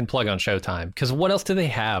the fucking plug on Showtime, because what else do they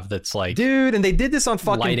have that's like, dude? And they did this on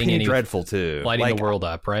fucking Penny Dreadful too, lighting the world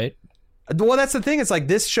up, right? Well, that's the thing. It's like,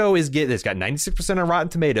 this show it's got 96% on Rotten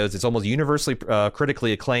Tomatoes. It's almost universally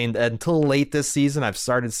critically acclaimed. Until late this season, I've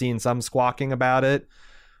started seeing some squawking about it.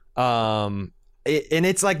 And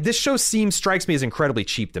it's like, this show strikes me as incredibly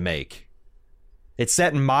cheap to make. It's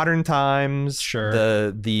set in modern times.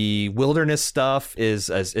 Sure. The wilderness stuff is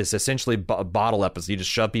essentially bottle episodes. You just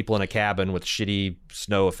shove people in a cabin with shitty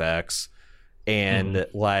snow effects. And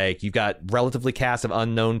like, you've got relatively cast of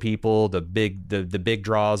unknown people. The big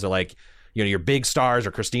draws are like, your big stars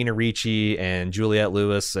are Christina Ricci and Juliette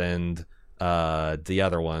Lewis and the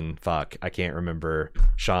other one, I can't remember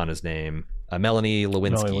Shauna's name. Melanie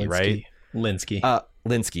Lewinsky, right? Linsky.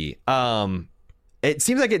 It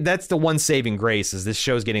seems like that's the one saving grace, is this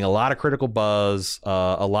show's getting a lot of critical buzz,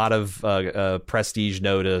 a lot of prestige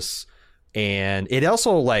notice, and it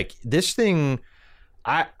also, like, this thing,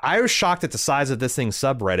 I was shocked at the size of this thing's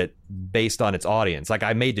subreddit based on its audience. Like,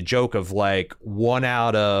 I made the joke of, like,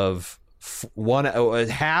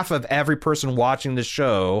 half of every person watching the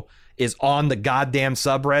show is on the goddamn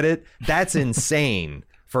subreddit. That's insane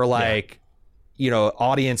for, like,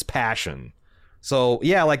 audience passion. So,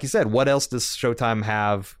 yeah, like you said, what else does Showtime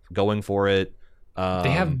have going for it? They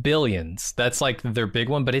have Billions. That's, like, their big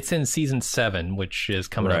one, but it's in season 7, which is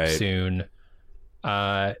coming up soon.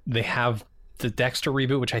 They have the Dexter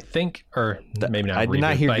reboot, which I think, or maybe not. I did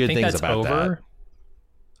not hear good things about that.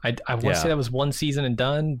 I want to say that was 1 season and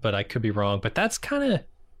done, but I could be wrong. But that's kind of.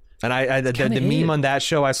 And the meme on that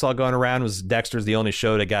show I saw going around was Dexter's the only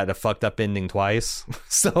show that got a fucked up ending twice.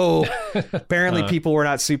 So apparently people were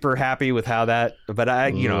not super happy with how that. But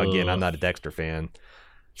again, I'm not a Dexter fan.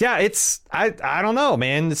 Yeah, I don't know,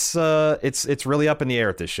 man. It's really up in the air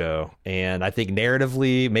at this show, and I think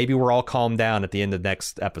narratively maybe we're all calmed down at the end of the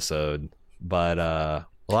next episode. But a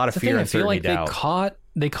lot of fear, uncertainty, doubt.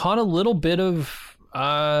 They caught a little bit of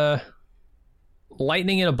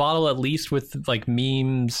lightning in a bottle, at least with, like,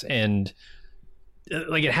 memes, and,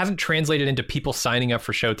 like, it hasn't translated into people signing up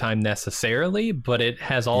for Showtime necessarily, but it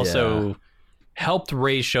has also helped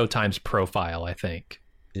raise Showtime's profile, I think.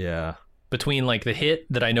 Yeah. Between like the hit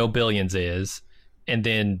that I know Billions is, and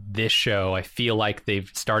then this show, I feel like they've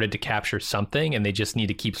started to capture something, and they just need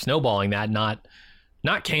to keep snowballing that, not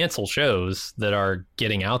cancel shows that are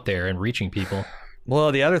getting out there and reaching people.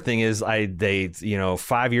 Well, the other thing is,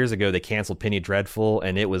 5 years ago they canceled Penny Dreadful,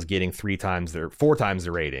 and it was getting 4 times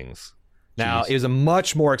the ratings. Now, It was a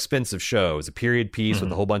much more expensive show. It was a period piece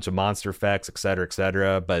with a whole bunch of monster effects, et cetera, et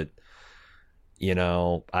cetera. But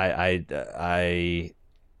I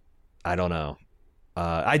don't know.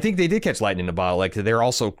 I think they did catch lightning in a bottle. Like, they're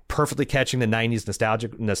also perfectly catching the '90s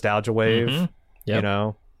nostalgia wave.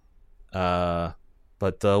 Yep.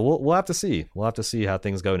 But we'll have to see. We'll have to see how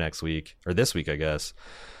things go next week, or this week, I guess.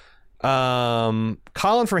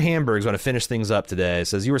 Colin for Hamburg's going to finish things up today.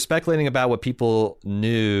 Says, you were speculating about what people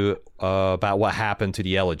knew about what happened to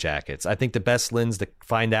the Yellowjackets. I think the best lens to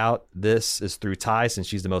find out this is through Ty, since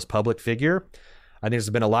she's the most public figure. I think there's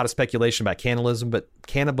been a lot of speculation about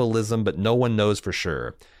cannibalism, but no one knows for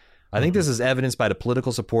sure. I think this is evidenced by the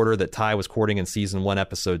political supporter that Ty was courting in season 1,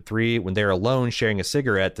 episode 3. When they're alone sharing a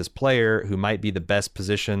cigarette, this player, who might be the best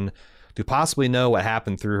position to possibly know what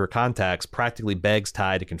happened through her contacts, practically begs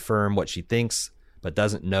Ty to confirm what she thinks but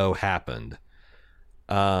doesn't know happened.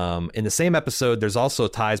 In the same episode, there's also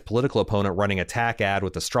Ty's political opponent running a attack ad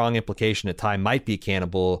with a strong implication that Ty might be a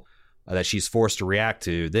cannibal that she's forced to react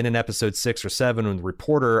to. Then in episode 6 or 7, when the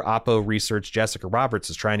reporter Oppo Research Jessica Roberts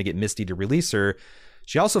is trying to get Misty to release her,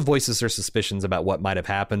 she also voices her suspicions about what might have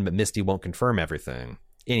happened, but Misty won't confirm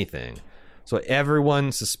anything. So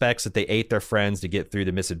everyone suspects that they ate their friends to get through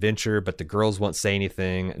the misadventure, but the girls won't say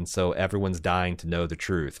anything, and so everyone's dying to know the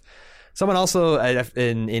truth. Someone also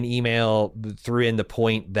in email threw in the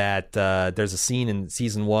point that there's a scene in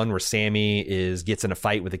season 1 where Sammy gets in a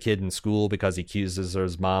fight with a kid in school because he accuses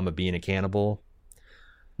his mom of being a cannibal.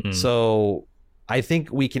 So I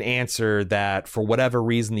think we can answer that for whatever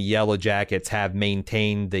reason the Yellowjackets have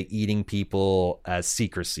maintained the eating people as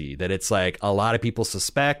secrecy. That it's like a lot of people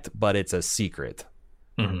suspect, but it's a secret.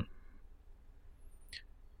 I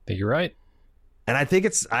think you're right. And I think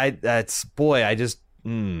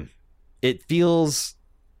it feels,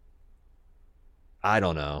 I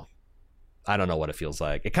don't know what it feels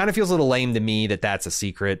like. It kind of feels a little lame to me that that's a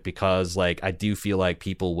secret, because like I do feel like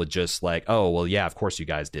people would just like, oh well, yeah, of course you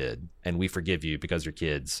guys did, and we forgive you because you're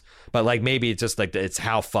kids. But like maybe it's just like it's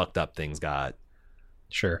how fucked up things got.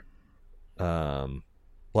 Sure.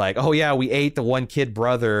 Like, oh yeah, we ate the one kid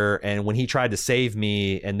brother, and when he tried to save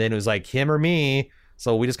me, and then it was like him or me,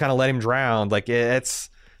 so we just kind of let him drown. Like that's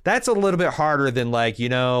a little bit harder than like,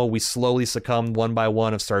 we slowly succumbed one by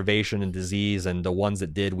one of starvation and disease, and the ones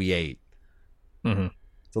that did we ate.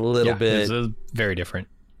 It's a little bit. It's very different.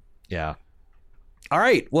 Yeah. All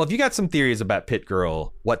right. Well, if you got some theories about Pit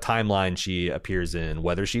Girl, what timeline she appears in,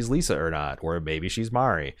 whether she's Lisa or not, or maybe she's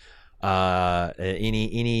Mari,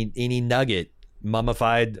 any nugget,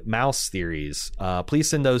 mummified mouse theories, please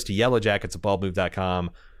send those to yellowjackets@baldmove.com.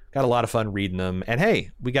 Got a lot of fun reading them. And hey,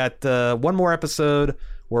 we got one more episode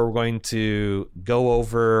where we're going to go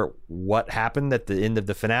over what happened at the end of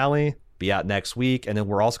the finale. Be out next week, and then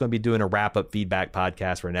we're also going to be doing a wrap-up feedback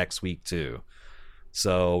podcast for next week too.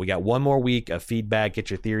 So we got one more week of feedback.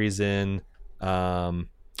 Get your theories in. Well,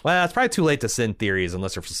 it's probably too late to send theories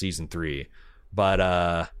unless they're for season 3,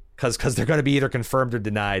 but because they're going to be either confirmed or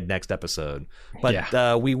denied next episode.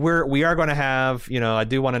 But we are going to have, I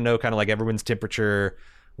do want to know kind of like everyone's temperature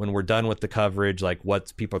when we're done with the coverage, like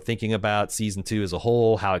what people are thinking about season 2 as a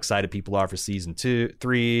whole, how excited people are for season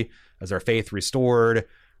 3, as our faith restored.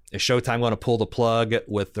 Is Showtime going to pull the plug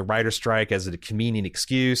with the writer strike as a convenient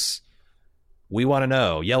excuse? We want to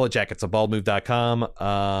know. Yellowjackets@baldmove.com.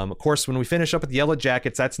 Of course, when we finish up with the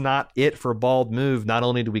Yellowjackets, that's not it for Bald Move. Not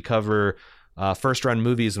only do we cover first run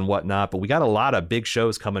movies and whatnot, but we got a lot of big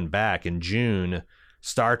shows coming back in June.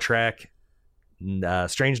 Star Trek,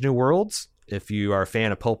 Strange New Worlds, if you are a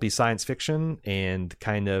fan of pulpy science fiction and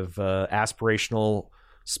kind of aspirational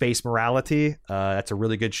space morality, that's a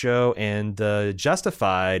really good show. And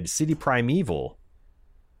Justified, City Primeval.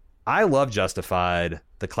 I love Justified,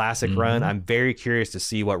 the classic run. I'm very curious to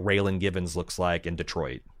see what Raylan Givens looks like in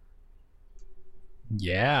Detroit.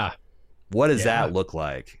 Yeah. What does that look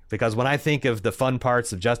like? Because when I think of the fun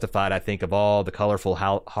parts of Justified, I think of all the colorful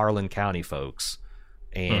Harlan County folks.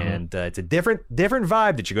 And it's a different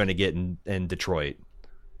vibe that you're going to get in Detroit.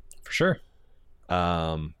 For sure.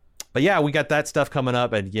 But yeah, we got that stuff coming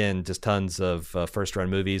up. And again, just tons of first run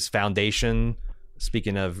movies. Foundation,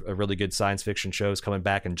 speaking of really good science fiction shows, coming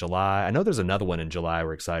back in July. I know there's another one in July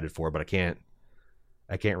we're excited for, but I can't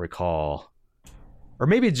recall. Or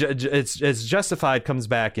maybe it's Justified comes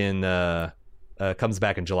back in comes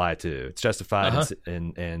back in July too. It's Justified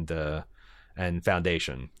and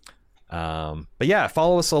Foundation. But yeah,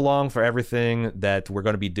 follow us along for everything that we're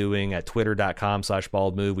going to be doing at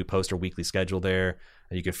twitter.com/baldmove. We post our weekly schedule there,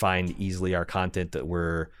 and you can find easily our content that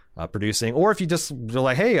we're producing. Or if you just are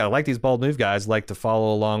like, hey, I like these Bald Move guys, like to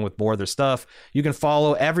follow along with more of their stuff, you can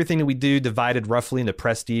follow everything that we do divided roughly into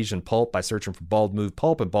Prestige and Pulp by searching for Bald Move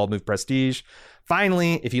Pulp and Bald Move Prestige.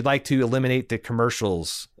 Finally, if you'd like to eliminate the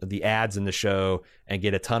commercials, the ads in the show, and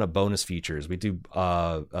get a ton of bonus features, we do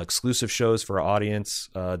exclusive shows for our audience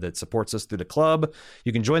that supports us through the club.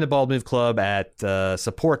 You can join the Bald Move Club at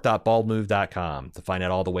support.baldmove.com to find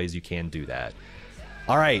out all the ways you can do that.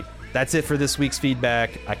 All right, that's it for this week's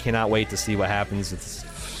feedback. I cannot wait to see what happens with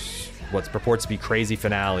what purports to be crazy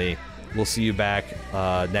finale. We'll see you back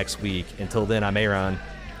next week. Until then, I'm Aaron.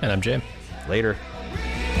 And I'm Jim. Later.